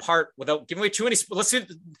 We get a part, without giving away too many, let's do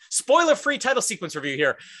spoiler-free title sequence review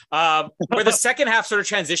here, where the second half sort of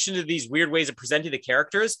transitioned to these weird ways of presenting the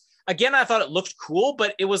characters. Again, I thought it looked cool,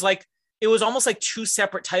 but it was almost like two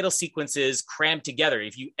separate title sequences crammed together.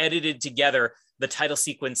 If you edited together the title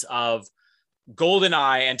sequence of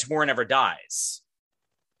GoldenEye and Tomorrow Never Dies.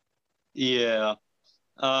 Yeah.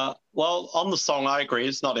 Well, on the song, I agree,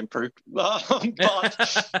 it's not improved. But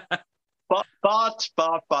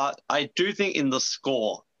I do think in the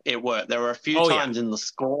score it worked. There were a few times in the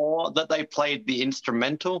score that they played the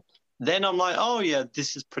instrumental. Then I'm like, oh yeah,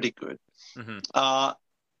 this is pretty good. Mm-hmm.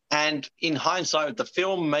 And in hindsight of the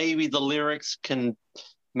film, maybe the lyrics can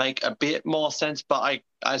make a bit more sense. But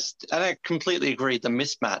I completely agree. The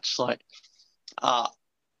mismatch, like,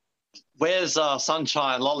 where's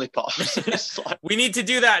Sunshine Lollipop? Like, we need to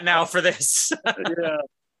do that now for this. Yeah.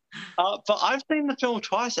 But I've seen the film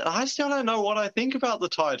twice, and I still don't know what I think about the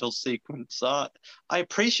title sequence. I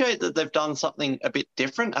appreciate that they've done something a bit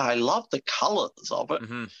different. I love the colors of it.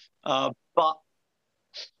 Mm-hmm. But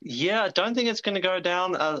Yeah, I don't think it's going to go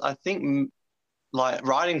down. I think like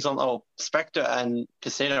writings on Spectre and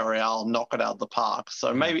Casino Royale knock it out of the park.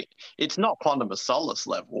 So Mhm. maybe it's not Quantum of Solace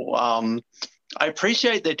level. I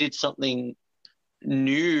appreciate they did something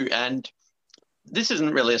new, and this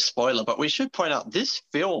isn't really a spoiler, but we should point out this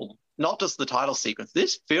film, not just the title sequence,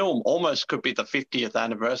 this film almost could be the 50th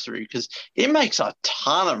anniversary because it makes a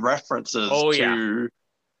ton of references Oh yeah.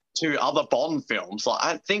 to other Bond films. Like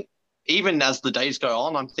I think even as the days go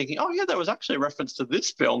on, I'm thinking, oh yeah, there was actually a reference to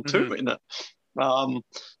this film Mhm. too in it. Um,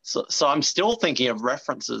 so I'm still thinking of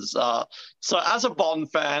references. So as a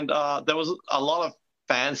Bond fan, there was a lot of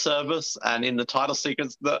fan service, and in the title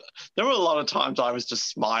sequence, there were a lot of times I was just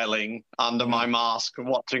smiling under Mhm. my mask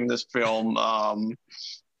watching this film. And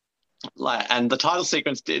the title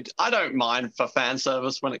sequence did. I don't mind for fan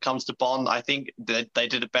service when it comes to Bond. I think that they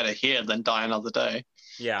did it better here than Die Another Day.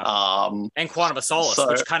 Yeah. Um, And Quantum of Solace, so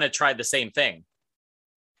which kind of tried the same thing.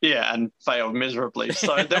 Yeah, and failed miserably.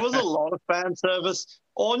 So there was a lot of fan service,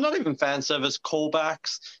 or not even fan service,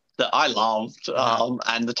 callbacks that I loved. Uh-huh.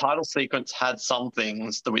 And the title sequence had some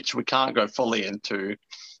things which we can't go fully into.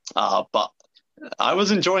 But I was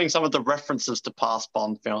enjoying some of the references to past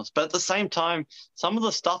Bond films. But at the same time, some of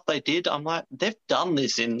the stuff they did, I'm like, they've done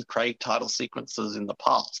this in Craig title sequences in the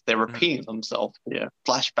past. They're Mhm. repeating themselves. Yeah,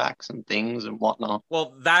 flashbacks and things and whatnot.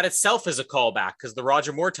 Well, that itself is a callback because the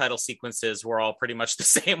Roger Moore title sequences were all pretty much the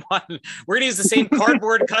same one. We're going to use the same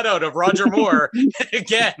cardboard cutout of Roger Moore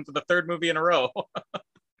again for the third movie in a row.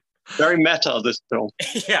 Very meta, this film.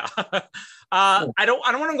 Yeah. I don't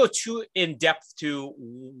want to go too in depth to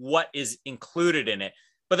what is included in it,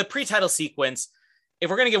 but the pre-title sequence, if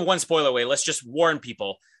we're going to give one spoiler away, let's just warn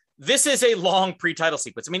people. This is a long pre-title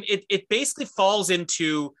sequence. I mean, it basically falls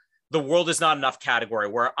into the world is not enough category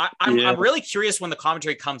where I'm really curious when the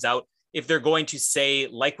commentary comes out, if they're going to say,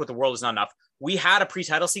 like with the world is not enough, we had a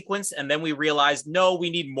pre-title sequence and then we realized, no, we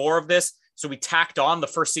need more of this. So we tacked on the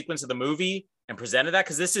first sequence of the movie and presented that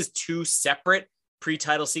because this is two separate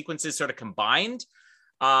pre-title sequences sort of combined.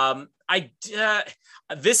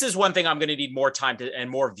 This is one thing I'm going to need more time to and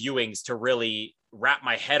more viewings to really wrap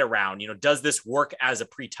my head around. You know, does this work as a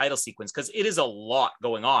pre-title sequence? Because it is a lot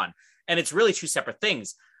going on, and it's really two separate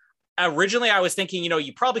things. Originally, I was thinking, you know,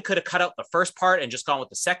 you probably could have cut out the first part and just gone with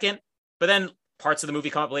the second, but then parts of the movie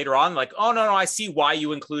come up later on, like, oh no, I see why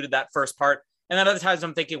you included that first part. And then other times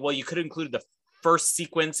I'm thinking, well, you could have included the first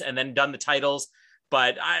sequence and then done the titles.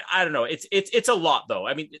 But I don't know. It's a lot though.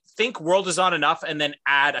 I mean, think world is not enough and then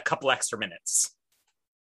add a couple extra minutes.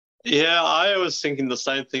 Yeah, I was thinking the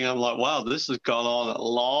same thing. I'm like, wow, this has gone on a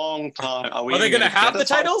long time. Are they going to have the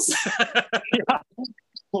titles? Yeah.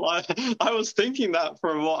 Well, I was thinking that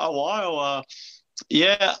for a while.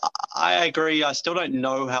 Yeah, I agree. I still don't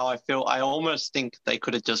know how I feel. I almost think they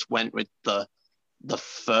could have just went with the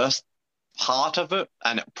first part of it,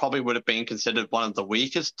 and it probably would have been considered one of the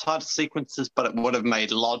weakest title sequences, but it would have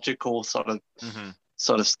made logical sort of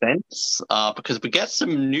sense because we get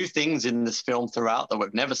some new things in this film throughout that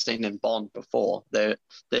we've never seen in Bond before. They're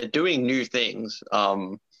doing new things,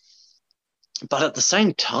 but at the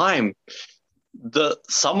same time,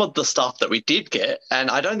 some of the stuff that we did get, and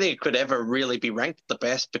I don't think it could ever really be ranked the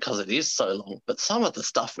best because it is so long, but some of the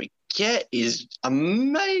stuff we get is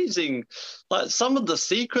amazing. Like some of the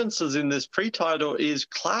sequences in this pre-title is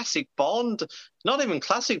classic Bond, not even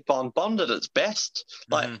classic Bond at its best.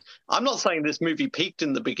 Like I'm not saying this movie peaked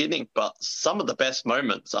in the beginning, but some of the best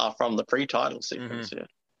moments are from the pre-title sequence. Yeah.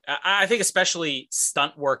 I think especially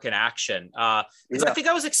stunt work and action. Because I think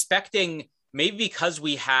I was expecting, maybe because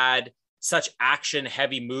we had such action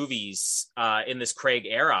heavy movies in this Craig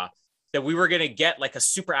era, that we were going to get like a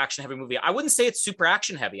super action heavy movie. I wouldn't say it's super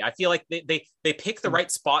action heavy. I feel like they pick the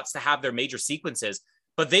right spots to have their major sequences,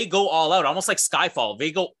 but they go all out, almost like Skyfall.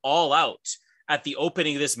 They go all out at the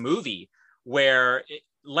opening of this movie where,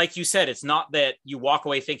 like you said, it's not that you walk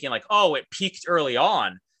away thinking like, oh, it peaked early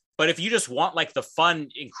on. But if you just want like the fun,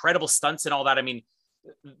 incredible stunts and all that, I mean,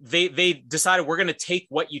 they decided we're going to take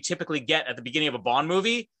what you typically get at the beginning of a Bond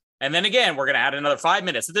movie, and then again, we're going to add another 5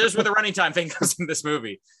 minutes. There's where the running time thing comes in this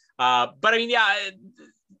movie. But I mean, yeah,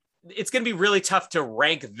 it's going to be really tough to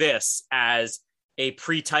rank this as a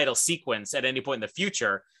pre-title sequence at any point in the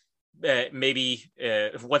future. Maybe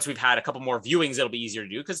once we've had a couple more viewings, it'll be easier to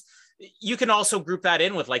do because you can also group that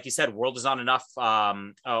in with, like you said, World Is Not Enough,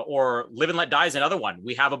 or Live and Let Die is another one.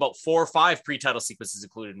 We have about 4 or 5 pre-title sequences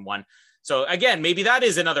included in one. So again, maybe that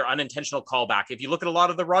is another unintentional callback. If you look at a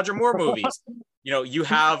lot of the Roger Moore movies, you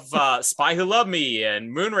have Spy Who Loved Me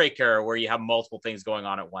and Moonraker, where you have multiple things going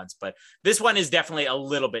on at once. But this one is definitely a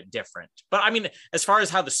little bit different. But I mean, as far as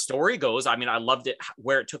how the story goes, I mean, I loved it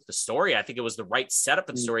where it took the story. I think it was the right setup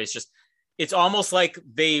of the story. It's almost like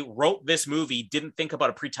they wrote this movie, didn't think about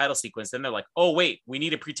a pre-title sequence. Then they're like, oh, wait, we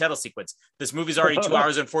need a pre-title sequence. This movie's already 2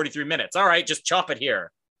 hours and 43 minutes. All right, just chop it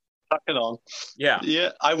here. Tuck it on. Yeah.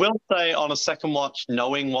 Yeah. I will say on a second watch,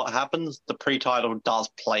 knowing what happens, the pre-title does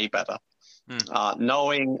play better.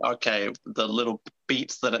 Knowing, okay, the little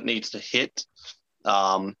beats that it needs to hit.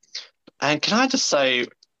 And can I just say,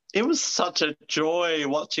 it was such a joy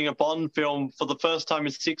watching a Bond film for the first time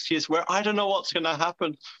in 6 years where I don't know what's going to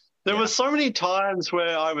happen. There were so many times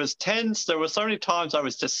where I was tense. There were so many times I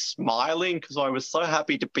was just smiling because I was so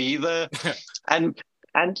happy to be there.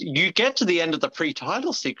 And you get to the end of the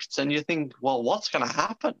pre-title sequence and you think, well, what's going to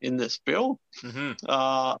happen in this film?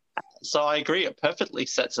 So I agree. It perfectly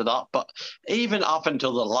sets it up. But even up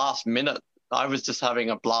until the last minute, I was just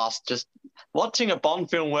having a blast. Just watching a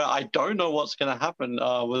Bond film where I don't know what's going to happen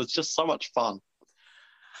was just so much fun.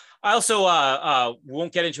 I also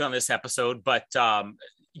won't get into it on this episode, but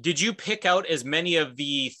did you pick out as many of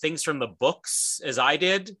the things from the books as I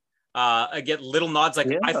did? I get little nods. Like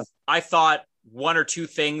I thought one or two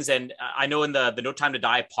things, and I know in the No Time to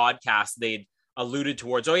Die podcast, they alluded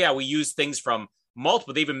towards, oh yeah, we use things from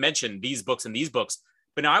multiple. They even mentioned these books and these books.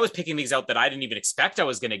 But now I was picking things out that I didn't even expect I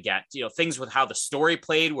was going to get, things with how the story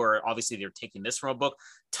played, where obviously they're taking this from a book.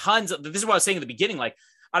 This is what I was saying at the beginning. Like,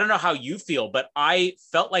 I don't know how you feel, but I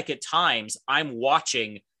felt like at times I'm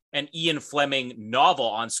watching an Ian Fleming novel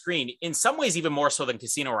on screen, in some ways even more so than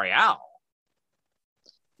Casino Royale.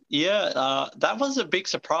 Yeah, that was a big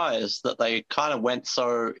surprise that they kind of went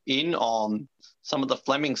so in on some of the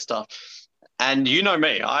Fleming stuff. And you know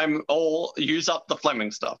me, I'm all use up the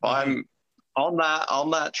Fleming stuff. I'm on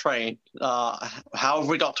that train. How have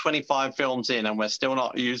we got 25 films in and we're still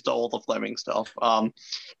not used all the Fleming stuff?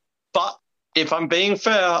 But if I'm being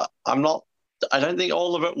fair, I don't think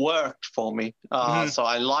all of it worked for me. So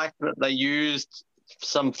I like that they used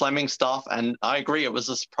some Fleming stuff, and I agree it was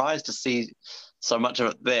a surprise to see so much of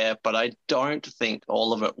it there, but I don't think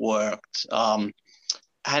all of it worked. And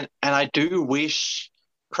I do wish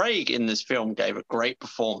Craig in this film gave a great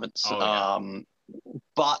performance.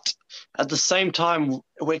 But at the same time,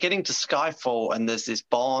 we're getting to Skyfall, and there's this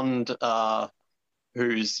Bond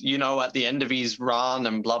who's, at the end of his run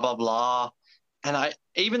and blah, blah, blah. And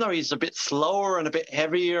even though he's a bit slower and a bit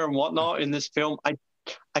heavier and whatnot in this film, I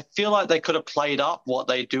feel like they could have played up what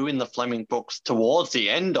they do in the Fleming books towards the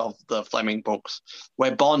end of the Fleming books,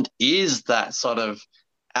 where Bond is that sort of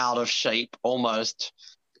out of shape, almost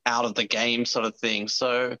out of the game sort of thing.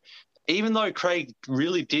 So even though Craig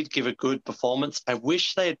really did give a good performance, I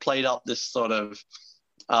wish they had played up this sort of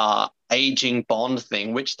aging Bond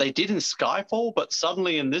thing, which they did in Skyfall, but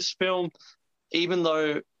suddenly in this film, even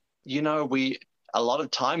though, a lot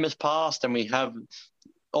of time has passed and we have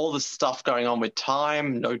all this stuff going on with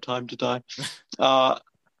time, No Time to Die,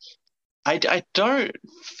 I don't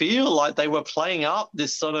feel like they were playing up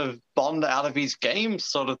this sort of Bond out of his game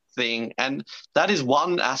sort of thing. And that is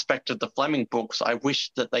one aspect of the Fleming books I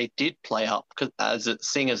wish that they did play up,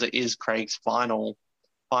 seeing as it is Craig's final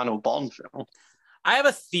Bond film. I have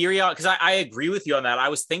a theory on, because I agree with you on that. I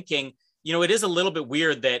was thinking, it is a little bit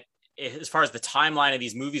weird that as far as the timeline of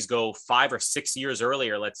these movies go, 5 or 6 years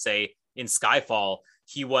earlier, let's say in Skyfall,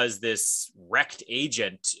 he was this wrecked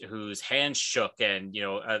agent whose hands shook, and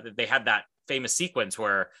they had that famous sequence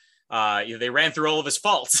where they ran through all of his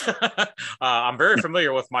faults. I'm very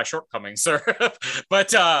familiar with my shortcomings, sir.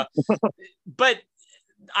 but I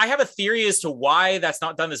have a theory as to why that's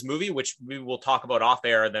not done in this movie, which we will talk about off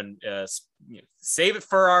air, and then save it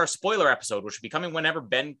for our spoiler episode, which will be coming whenever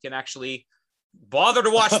Ben can actually bother to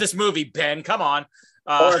watch this movie. Ben, come on.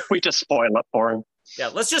 Or if we just spoil it for him. Yeah,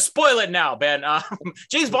 let's just spoil it now, Ben.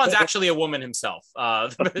 James Bond's actually a woman himself.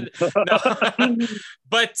 But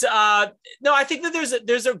no, I think that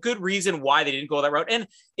there's a good reason why they didn't go that route. And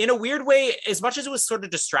in a weird way, as much as it was sort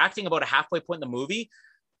of distracting about a halfway point in the movie,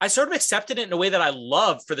 I sort of accepted it in a way that I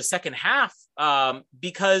loved for the second half,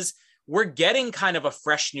 because we're getting kind of a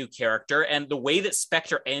fresh new character, and the way that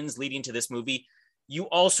Spectre ends leading to this movie, you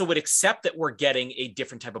also would accept that we're getting a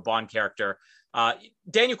different type of Bond character.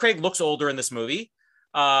 Daniel Craig looks older in this movie.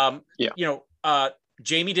 Jamie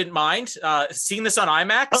didn't mind seeing this on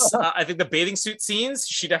IMAX. I think the bathing suit scenes,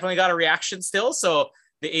 she definitely got a reaction still. So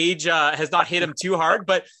the age has not hit him too hard.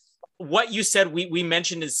 But what you said, we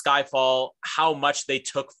mentioned in Skyfall how much they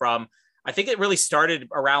took from, I think it really started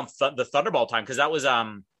around the Thunderball time, because that was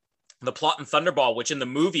the plot in Thunderball, which in the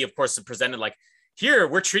movie, of course, is presented like, here,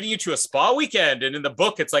 we're treating you to a spa weekend. And in the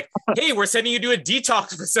book, it's like, hey, we're sending you to a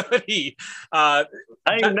detox facility. Hey,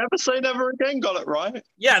 never say never again. Got it right.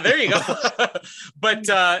 Yeah, there you go. but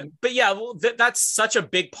yeah, well, that's such a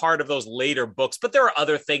big part of those later books. But there are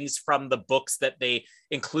other things from the books that they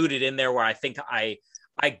included in there where I think I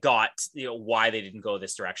got, why they didn't go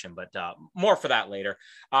this direction, but more for that later.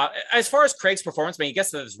 As far as Craig's performance, I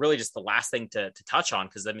guess that is really just the last thing to touch on,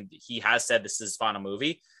 because he has said this is his final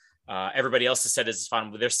movie. Everybody else has said this is his final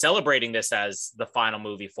movie. They're celebrating this as the final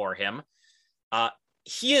movie for him.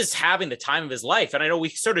 He is having the time of his life. And I know we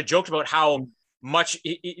sort of joked about how much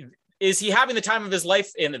is he having the time of his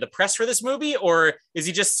life in the press for this movie, or is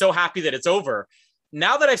he just so happy that it's over?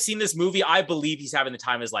 Now that I've seen this movie, I believe he's having the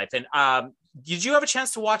time of his life. And did you have a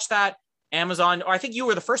chance to watch that Amazon, or I think you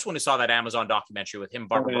were the first one who saw that Amazon documentary with him,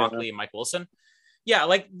 Barbara Broccoli, and Mike Wilson? Yeah,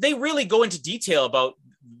 like they really go into detail about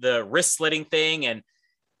the wrist slitting thing, and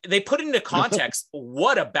they put into context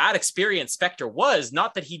what a bad experience Spectre was.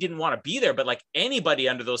 Not that he didn't want to be there, but like anybody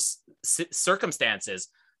under those circumstances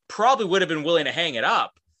probably would have been willing to hang it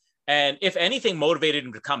up. And if anything motivated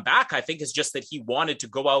him to come back, I think is just that he wanted to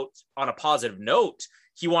go out on a positive note.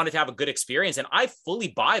 He wanted to have a good experience. And I fully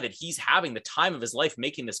buy that he's having the time of his life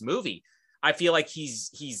making this movie. I feel like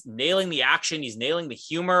he's nailing the action. He's nailing the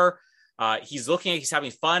humor. He's looking like he's having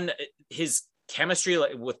fun. His chemistry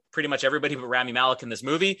with pretty much everybody but Rami Malek in this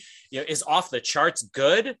movie, is off the charts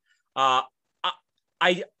good. I'm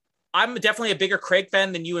definitely a bigger Craig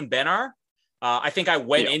fan than you and Ben are. I think I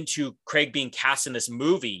went into Craig being cast in this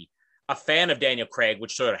movie a fan of Daniel Craig,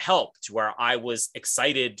 which sort of helped, where I was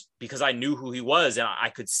excited because I knew who he was and I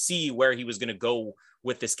could see where he was going to go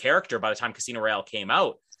with this character by the time Casino Royale came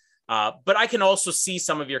out. But I can also see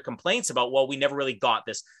some of your complaints about, well, we never really got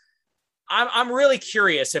this. I'm really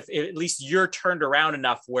curious if at least you're turned around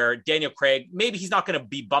enough where Daniel Craig, maybe he's not going to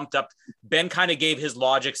be bumped up. Ben kind of gave his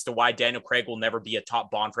logics to why Daniel Craig will never be a top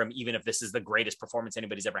Bond for him, even if this is the greatest performance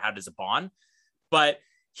anybody's ever had as a Bond. But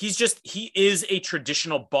he is a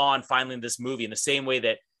traditional Bond finally in this movie, in the same way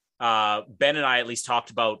that Ben and I at least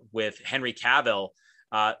talked about with Henry Cavill.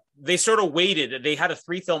 They sort of waited. They had a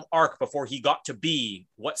 3-film arc before he got to be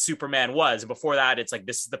what Superman was. And before that, it's like,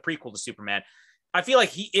 this is the prequel to Superman. I feel like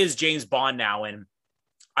he is James Bond now, and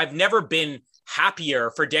I've never been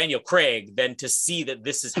happier for Daniel Craig than to see that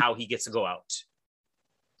this is how he gets to go out.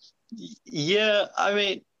 Yeah, I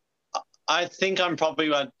mean, I think I'm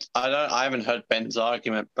probably, I haven't heard Ben's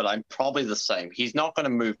argument, but I'm probably the same. He's not going to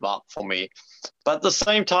move up for me. But at the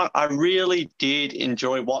same time, I really did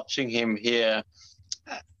enjoy watching him here.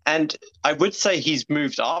 And I would say he's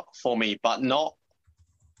moved up for me, but not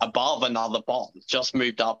above another Bond, just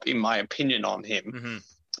moved up in my opinion on him.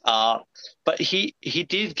 Mm-hmm. But he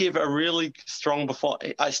did give a really strong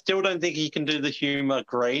performance. I still don't think he can do the humor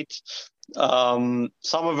great. Some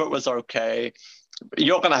of it was okay.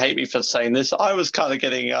 You're going to hate me for saying this. I was kind of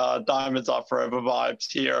getting Diamonds Are Forever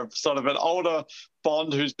vibes here of sort of an older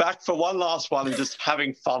Bond who's back for one last one and just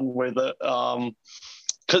having fun with it.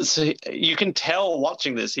 Because you can tell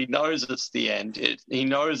watching this, he knows it's the end. He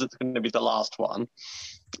knows it's going to be the last one.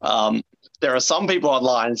 There are some people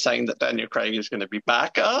online saying that Daniel Craig is going to be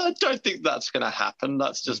back. I don't think that's going to happen.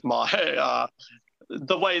 That's just my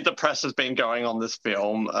the way the press has been going on this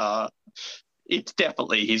film. It's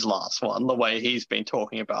definitely his last one, the way he's been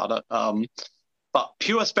talking about it. But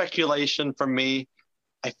pure speculation from me,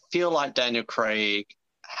 I feel like Daniel Craig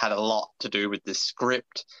had a lot to do with this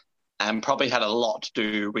script and probably had a lot to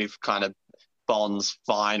do with kind of Bond's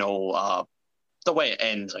final the way it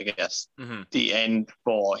ends, I guess, the end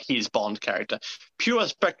for his Bond character. Pure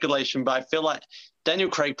speculation, but I feel like Daniel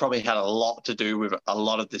Craig probably had a lot to do with a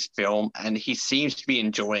lot of this film, and he seems to be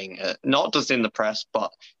enjoying it, not just in the press,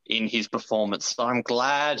 but in his performance. So I'm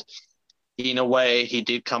glad, in a way, he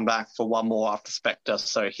did come back for one more after Spectre,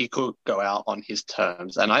 so he could go out on his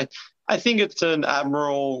terms. And I think it's an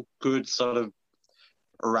admirable, good sort of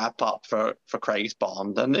wrap-up for Craig's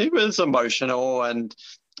Bond, and it was emotional, and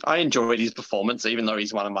I enjoyed his performance, even though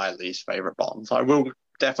he's one of my least favorite Bonds. I will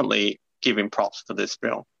definitely give him props for this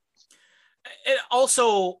film.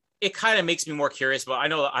 It kind of makes me more curious, but I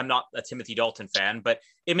know I'm not a Timothy Dalton fan, but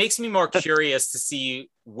it makes me more curious to see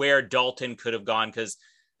where Dalton could have gone, because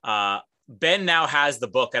Ben now has the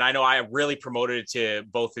book, and I know I really promoted it to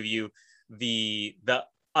both of you, the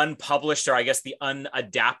unpublished, or I guess the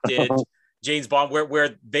unadapted James Bond,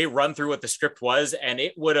 where they run through what the script was, and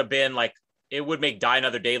it would have been like, it would make Die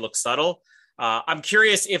Another Day look subtle. I'm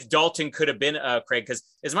curious if Dalton could have been Craig, because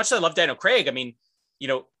as much as I love Daniel Craig, I mean,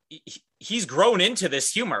 he's grown into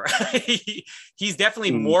this humor. He's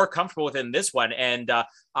definitely more comfortable within this one. And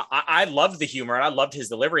I loved the humor and I loved his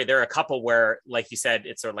delivery. There are a couple where, like you said,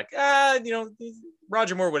 it's sort of like,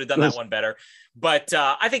 Roger Moore would have done that one better. But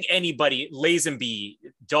I think anybody, Lazenby,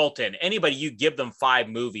 Dalton, anybody, you give them 5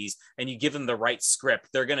 movies and you give them the right script,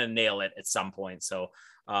 they're going to nail it at some point. So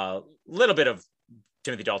a little bit of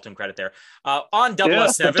Timothy Dalton credit there. On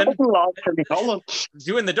 007,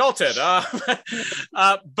 doing the Dalton.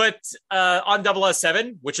 But on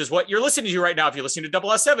 007, which is what you're listening to right now, if you're listening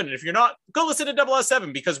to 007, and if you're not, go listen to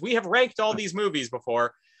 007, because we have ranked all these movies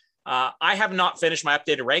before. I have not finished my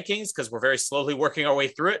updated rankings because we're very slowly working our way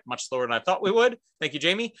through it, much slower than I thought we would. Thank you,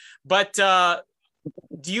 Jamie. But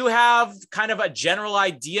do you have kind of a general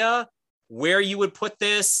idea where you would put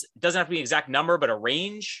this? It doesn't have to be an exact number, but a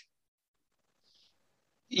range.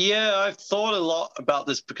 Yeah, I've thought a lot about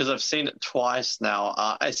this because I've seen it twice now.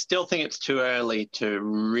 I still think it's too early to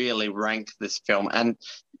really rank this film. And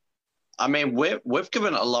I mean, we've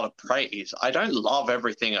given it a lot of praise. I don't love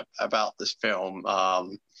everything about this film.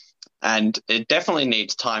 And it definitely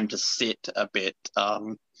needs time to sit a bit.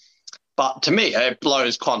 But to me, it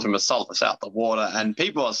blows Quantum of Solace out the water. And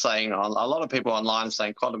people are saying, a lot of people online are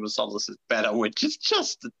saying Quantum of Solace is better, which is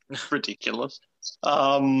just ridiculous.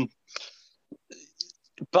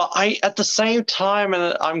 But at the same time,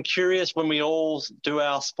 and I'm curious when we all do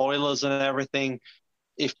our spoilers and everything,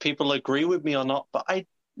 if people agree with me or not. But I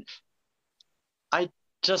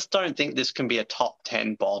just don't think this can be a top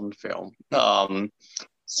 10 Bond film.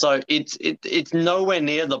 So it's nowhere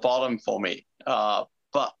near the bottom for me. But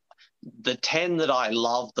the 10 that I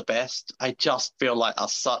love the best, I just feel like are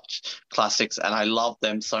such classics, and I love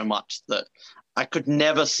them so much that I could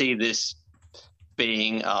never see this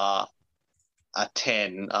being a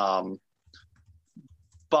 10,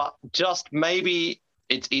 but just maybe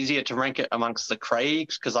it's easier to rank it amongst the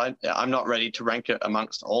Craigs, because I'm not ready to rank it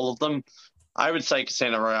amongst all of them. I would say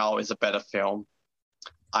Casino Royale is a better film.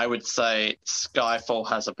 I would say Skyfall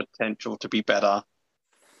has a potential to be better.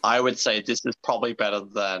 I would say this is probably better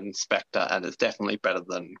than Spectre, and it's definitely better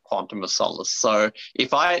than Quantum of Solace. So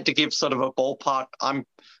if I had to give sort of a ballpark, I'm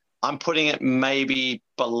putting it maybe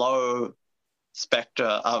below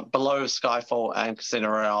Spectre, below Skyfall and Casino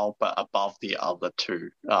Royale, but above the other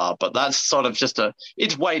two. But that's sort of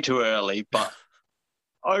it's way too early, but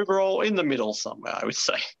overall in the middle somewhere, I would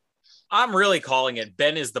say. I'm really calling it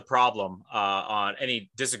Ben is the problem on any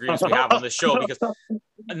disagreements we have on the show, because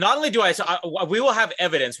not only do we will have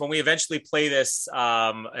evidence when we eventually play this,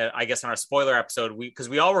 I guess on our spoiler episode, because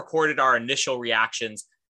we all recorded our initial reactions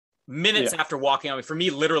minutes after walking on. For me,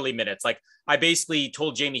 literally minutes. Like, I basically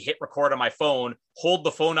told Jamie, hit record on my phone, hold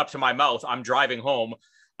the phone up to my mouth, I'm driving home.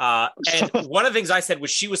 And one of the things I said,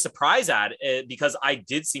 which she was surprised at, because I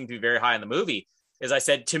did seem to be very high in the movie, is I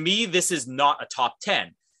said, to me, this is not a top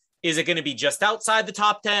 10. Is it going to be just outside the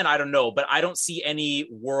top 10? I don't know, but I don't see any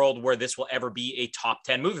world where this will ever be a top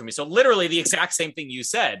 10 movie for me. So literally the exact same thing you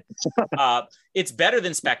said. It's better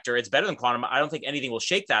than Spectre. It's better than Quantum. I don't think anything will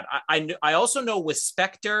shake that. I also know with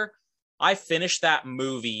Spectre, I finished that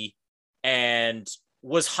movie and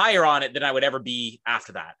was higher on it than I would ever be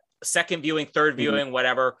after that. Second viewing, third viewing,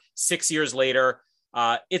 whatever, 6 years later,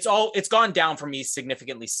 it's gone down for me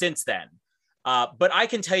significantly since then. But I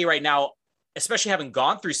can tell you right now, especially having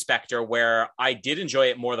gone through Spectre, where I did enjoy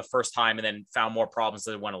it more the first time and then found more problems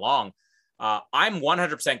as it went along, I'm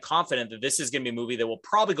 100% confident that this is going to be a movie that will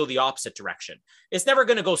probably go the opposite direction. It's never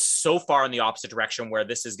going to go so far in the opposite direction where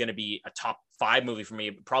this is going to be a top 5 movie for me.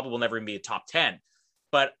 It probably will never even be a top 10.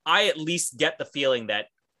 But I at least get the feeling that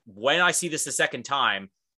when I see this a second time,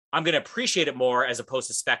 I'm going to appreciate it more, as opposed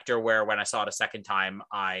to Spectre, where when I saw it a second time,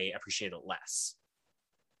 I appreciate it less.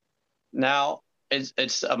 Now,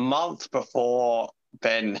 it's a month before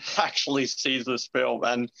Ben actually sees this film,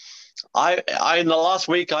 and I in the last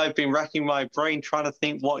week I've been racking my brain trying to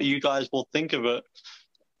think what you guys will think of it,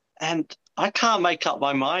 and I can't make up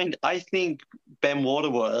my mind. I think Ben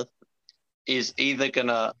Waterworth is either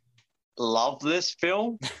gonna love this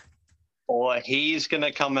film or he's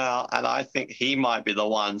gonna come out, and I think he might be the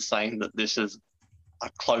one saying that this is a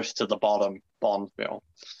close to the bottom Bond film.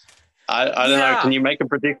 I don't know. Can you make a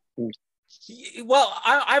prediction? Well,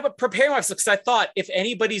 I'm preparing myself, because I thought if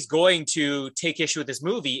anybody's going to take issue with this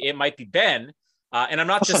movie, it might be Ben. And I'm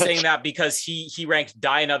not just saying that because he ranked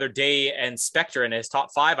Die Another Day and Spectre in his top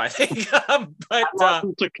 5, I think. But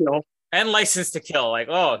License to Kill. And License to Kill. Like,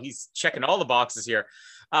 oh, he's checking all the boxes here.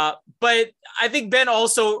 But I think Ben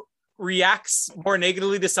also reacts more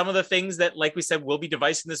negatively to some of the things that, like we said, will be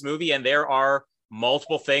divisive in this movie. And there are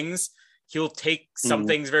multiple things. he'll take some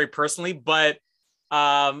things very personally, but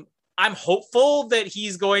I'm hopeful that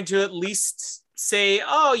he's going to at least say,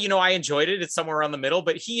 oh, I enjoyed it. It's somewhere around the middle,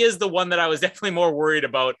 but he is the one that I was definitely more worried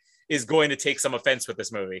about is going to take some offense with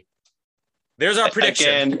this movie. There's our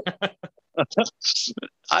prediction. Again,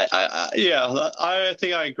 I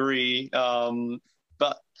think I agree.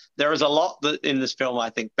 But there is a lot that in this film I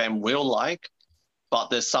think Ben will like, but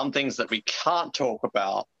there's some things that we can't talk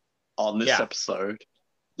about on this episode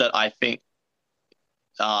that I think,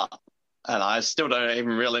 and I still don't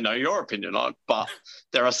even really know your opinion on, but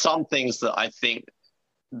there are some things that I think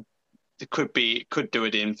could do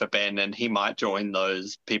it in for Ben, and he might join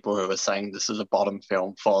those people who are saying this is a bottom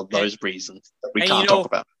film for those reasons that we can't talk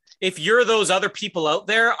about. If you're those other people out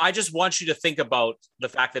there, I just want you to think about the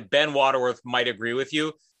fact that Ben Waterworth might agree with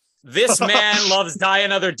you. This man loves Die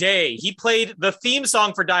Another Day. He played the theme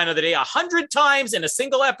song for Die Another Day 100 times in a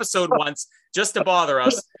single episode once just to bother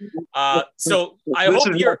us. So I hope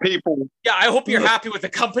you're people. Yeah, I hope you're happy with the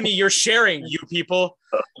company you're sharing, you people.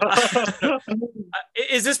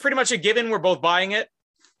 Is this pretty much a given? We're both buying it?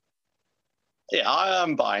 Yeah, I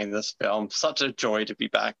am buying this film. Such a joy to be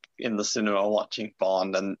back in the cinema watching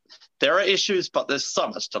Bond. And there are issues, but there's so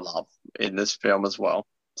much to love in this film as well.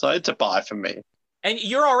 So it's a buy for me. And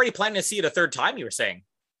you're already planning to see it a third time, you were saying?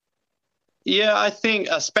 Yeah, I think,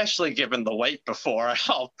 especially given the wait before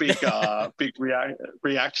our big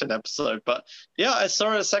reaction episode. But yeah, I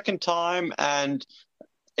saw it a second time, and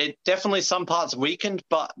it definitely some parts weakened.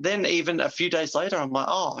 But then even a few days later, I'm like,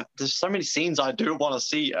 oh, there's so many scenes I do want to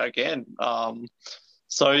see again.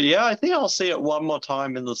 So yeah, I think I'll see it one more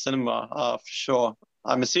time in the cinema for sure.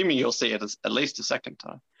 I'm assuming you'll see it at least a second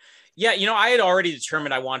time. Yeah, I had already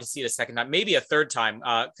determined I wanted to see it a second time, maybe a third time,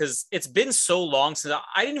 because it's been so long since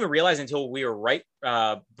I didn't even realize until we were right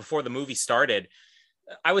before the movie started.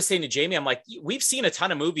 I was saying to Jamie, I'm like, we've seen a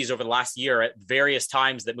ton of movies over the last year at various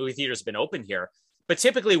times that movie theaters have been open here. But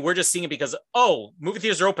typically we're just seeing it because, movie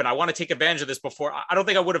theaters are open. I want to take advantage of this before. I don't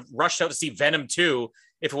think I would have rushed out to see Venom 2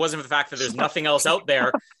 if it wasn't for the fact that there's nothing else out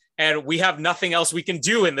there and we have nothing else we can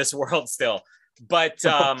do in this world still. But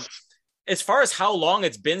as far as how long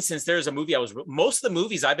it's been since there's a movie, most of the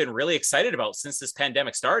movies I've been really excited about since this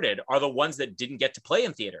pandemic started are the ones that didn't get to play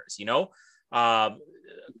in theaters,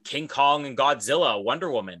 King Kong and Godzilla,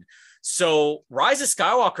 Wonder Woman. So Rise of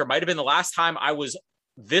Skywalker might've been the last time I was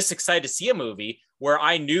this excited to see a movie where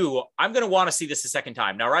I knew I'm going to want to see this a second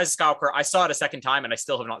time. Now, Rise of Skywalker, I saw it a second time and I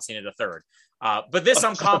still have not seen it a third. But this,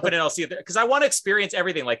 I'm confident I'll see it because I want to experience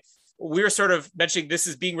everything. Like we were sort of mentioning, this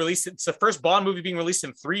is being released. It's the first Bond movie being released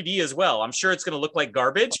in 3D as well. I'm sure it's going to look like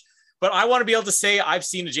garbage, but I want to be able to say I've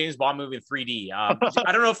seen a James Bond movie in 3D.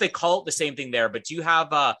 I don't know if they call it the same thing there, but do you have,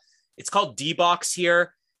 it's called D-Box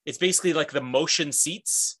here. It's basically like the motion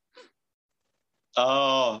seats.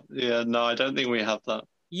 Oh, yeah, no, I don't think we have that.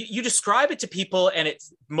 You describe it to people and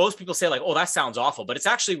most people say like, oh, that sounds awful, but it's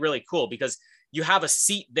actually really cool because you have a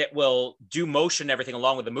seat that will do motion and everything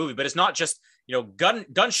along with the movie, but it's not just,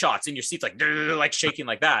 gunshots in your seats, like shaking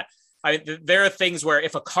like that. There are things where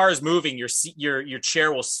if a car is moving, your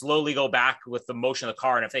chair will slowly go back with the motion of the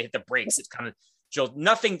car. And if they hit the brakes, it's kind of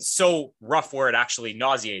nothing so rough where it actually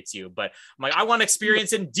nauseates you. But I'm like, I want to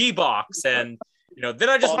experience in D-Box. And, then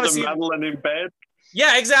I just want to see Madeline in bed.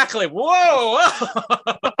 Yeah, exactly. Whoa.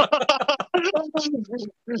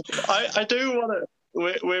 I do want to.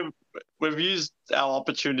 We've used our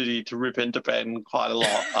opportunity to rip into Ben quite a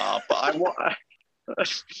lot, but I want,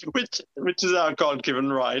 which is our God-given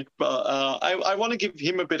right. But I want to give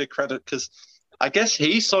him a bit of credit because I guess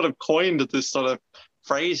he sort of coined this sort of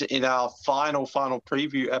phrase in our final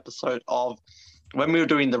preview episode of when we were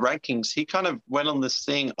doing the rankings. He kind of went on this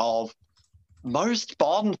thing of most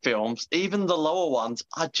Bond films, even the lower ones,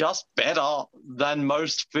 are just better than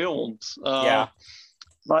most films. Yeah.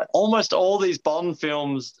 Like almost all these Bond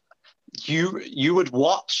films, you would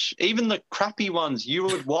watch, even the crappy ones, you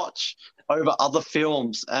would watch over other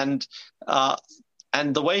films. And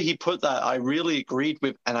the way he put that, I really agreed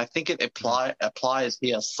with, and I think it applies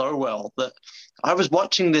here so well that I was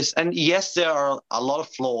watching this, and yes, there are a lot of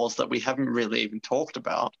flaws that we haven't really even talked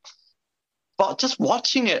about. But just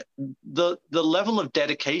watching it, the level of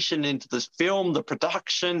dedication into this film, the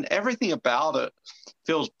production, everything about it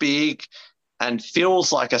feels big and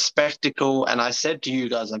feels like a spectacle. And I said to you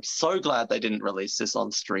guys, I'm so glad they didn't release this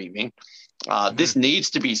on streaming. This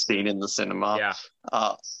needs to be seen in the cinema. Yeah.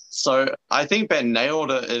 So I think Ben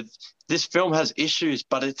nailed it. This film has issues,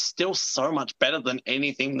 but it's still so much better than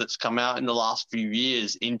anything that's come out in the last few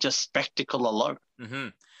years in just spectacle alone. Mm-hmm.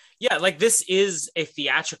 Yeah, like this is a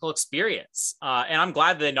theatrical experience. And I'm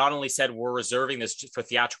glad that they not only said we're reserving this for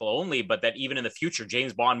theatrical only, but that even in the future,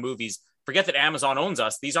 James Bond movies forget that Amazon owns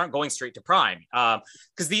us. These aren't going straight to Prime.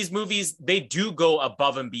 Because these movies, they do go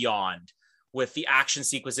above and beyond with the action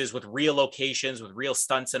sequences, with real locations, with real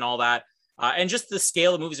stunts and all that. And just the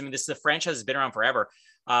scale of movies. I mean, this is a franchise that's been around forever.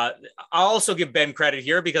 I'll also give Ben credit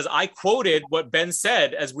here because I quoted what Ben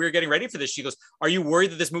said as we were getting ready for this. She goes, "Are you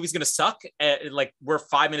worried that this movie's going to suck? Like we're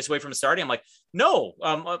 5 minutes away from starting." I'm like, "No."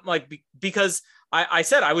 Because I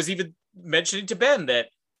said, I was even mentioning to Ben that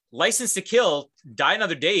License to Kill, Die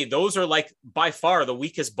Another Day, those are like by far the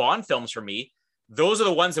weakest Bond films for me. Those are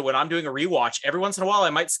the ones that when I'm doing a rewatch, every once in a while I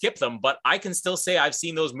might skip them, but I can still say I've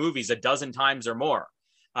seen those movies a dozen times or more.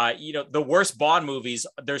 The worst Bond movies,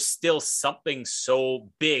 there's still something so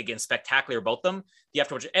big and spectacular about them. You have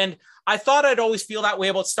to watch it. And I thought I'd always feel that way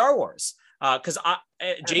about Star Wars because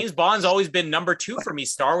James Bond's always been number 2 for me.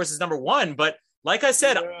 Star Wars is number 1. But like I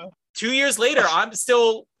said, 2 years later, I'm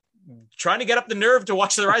still trying to get up the nerve to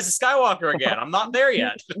watch The Rise of Skywalker again. I'm not there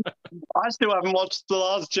yet. I still haven't watched The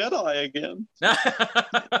Last Jedi again.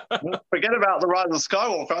 Forget about The Rise of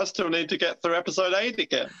Skywalker. I still need to get through episode 8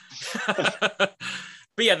 again.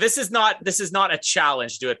 But yeah, this is not a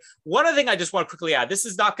challenge to it. One other thing I just want to quickly add, this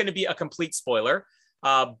is not going to be a complete spoiler,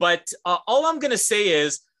 but all I'm going to say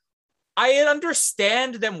is I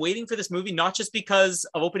understand them waiting for this movie, not just because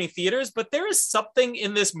of opening theaters, but there is something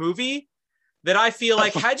in this movie that I feel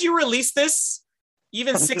like had you released this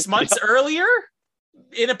even 6 months earlier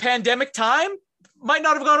in a pandemic time, might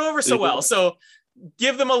not have gone over so well. So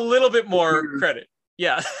give them a little bit more credit.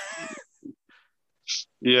 Yeah.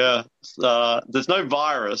 Yeah, there's no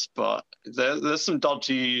virus, but there's some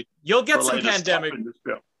dodgy. You'll get some pandemic.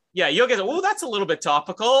 Yeah, you'll get. Oh, that's a little bit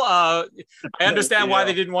topical. I understand why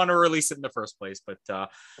they didn't want to release it in the first place, but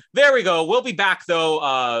there we go. We'll be back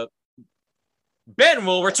though. Ben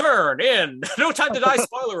will return in No Time to Die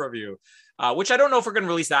spoiler review, which I don't know if we're going to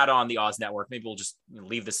release that on the Oz Network. Maybe we'll just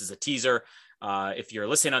leave this as a teaser. If you're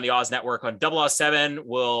listening on the Oz Network on 007,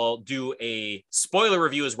 we'll do a spoiler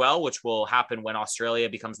review as well, which will happen when Australia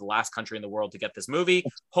becomes the last country in the world to get this movie,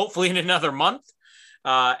 hopefully in another month.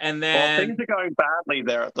 And then things are going badly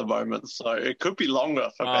there at the moment, so it could be longer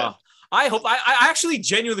for Ben. I hope. I actually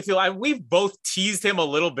genuinely feel we've both teased him a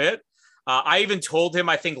little bit. I even told him,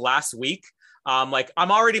 I think last week, I'm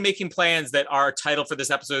already making plans that our title for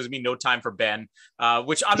this episode is going to be No Time for Ben,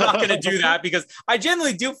 which I'm not going to do that because I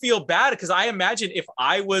genuinely do feel bad because I imagine if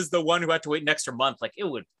I was the one who had to wait an extra month, it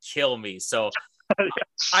would kill me. So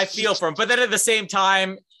I feel for him. But then at the same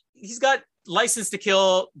time, he's got License to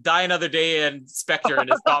Kill, Die Another Day, and Spectre in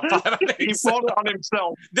his top 5. He brought it on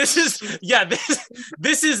himself. This is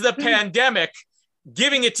the pandemic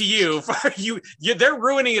giving it to you for you. They're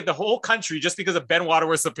ruining it, the whole country, just because of Ben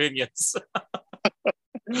Waterworth's opinions.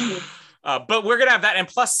 But we're gonna have that, and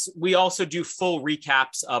plus we also do full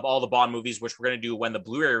recaps of all the Bond movies, which we're gonna do when the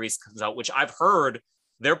Blu-ray release comes out, which I've heard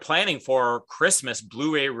they're planning for Christmas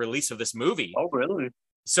Blu-ray release of this movie. Oh, really?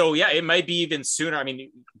 So yeah, it might be even sooner. I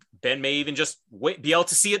mean, Ben may even just be able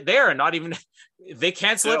to see it there and not even they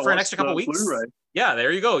cancel it for an extra couple weeks. Blu-ray. Yeah,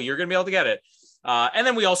 there you go. You're gonna be able to get it. And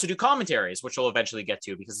then we also do commentaries, which we'll eventually get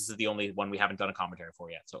to because this is the only one we haven't done a commentary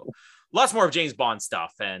for yet. So lots more of James Bond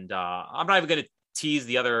stuff. And I'm not even going to tease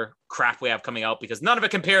the other crap we have coming out because none of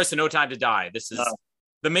it compares to No Time to Die. This is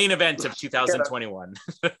the main event of 2021.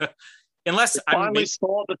 Unless I finally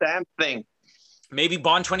saw the damn thing. Maybe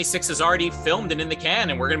Bond 26 is already filmed and in the can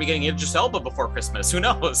and we're going to be getting Idris Elba before Christmas. Who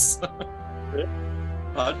knows?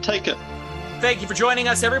 I'd take it. Thank you for joining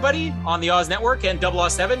us, everybody, on the Oz Network and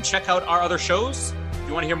 007. Check out our other shows. If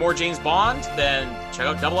you want to hear more James Bond, then check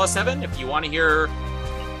out 007. If you want to hear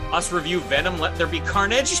us review Venom, Let There Be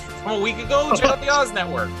Carnage from a week ago, check out the Oz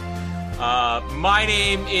Network. My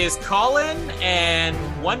name is Colin, and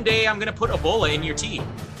one day I'm going to put Ebola in your tea.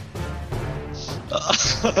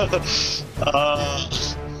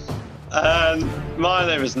 And my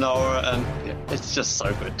name is Noah, and it's just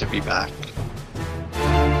so good to be back.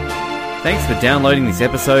 Thanks for downloading this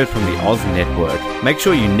episode from the Oz Network. Make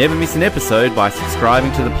sure you never miss an episode by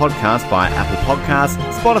subscribing to the podcast via Apple Podcasts,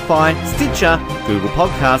 Spotify, Stitcher, Google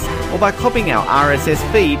Podcasts, or by copying our RSS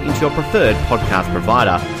feed into your preferred podcast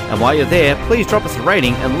provider. And while you're there, please drop us a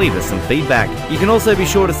rating and leave us some feedback. You can also be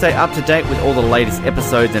sure to stay up to date with all the latest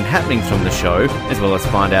episodes and happenings from the show, as well as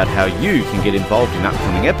find out how you can get involved in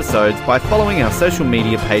upcoming episodes by following our social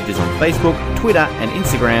media pages on Facebook, Twitter, and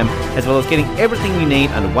Instagram, as well as getting everything you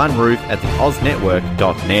need under one roof at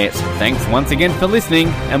theoznetwork.net. Thanks once again for listening,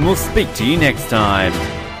 and we'll speak to you next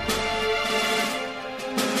time.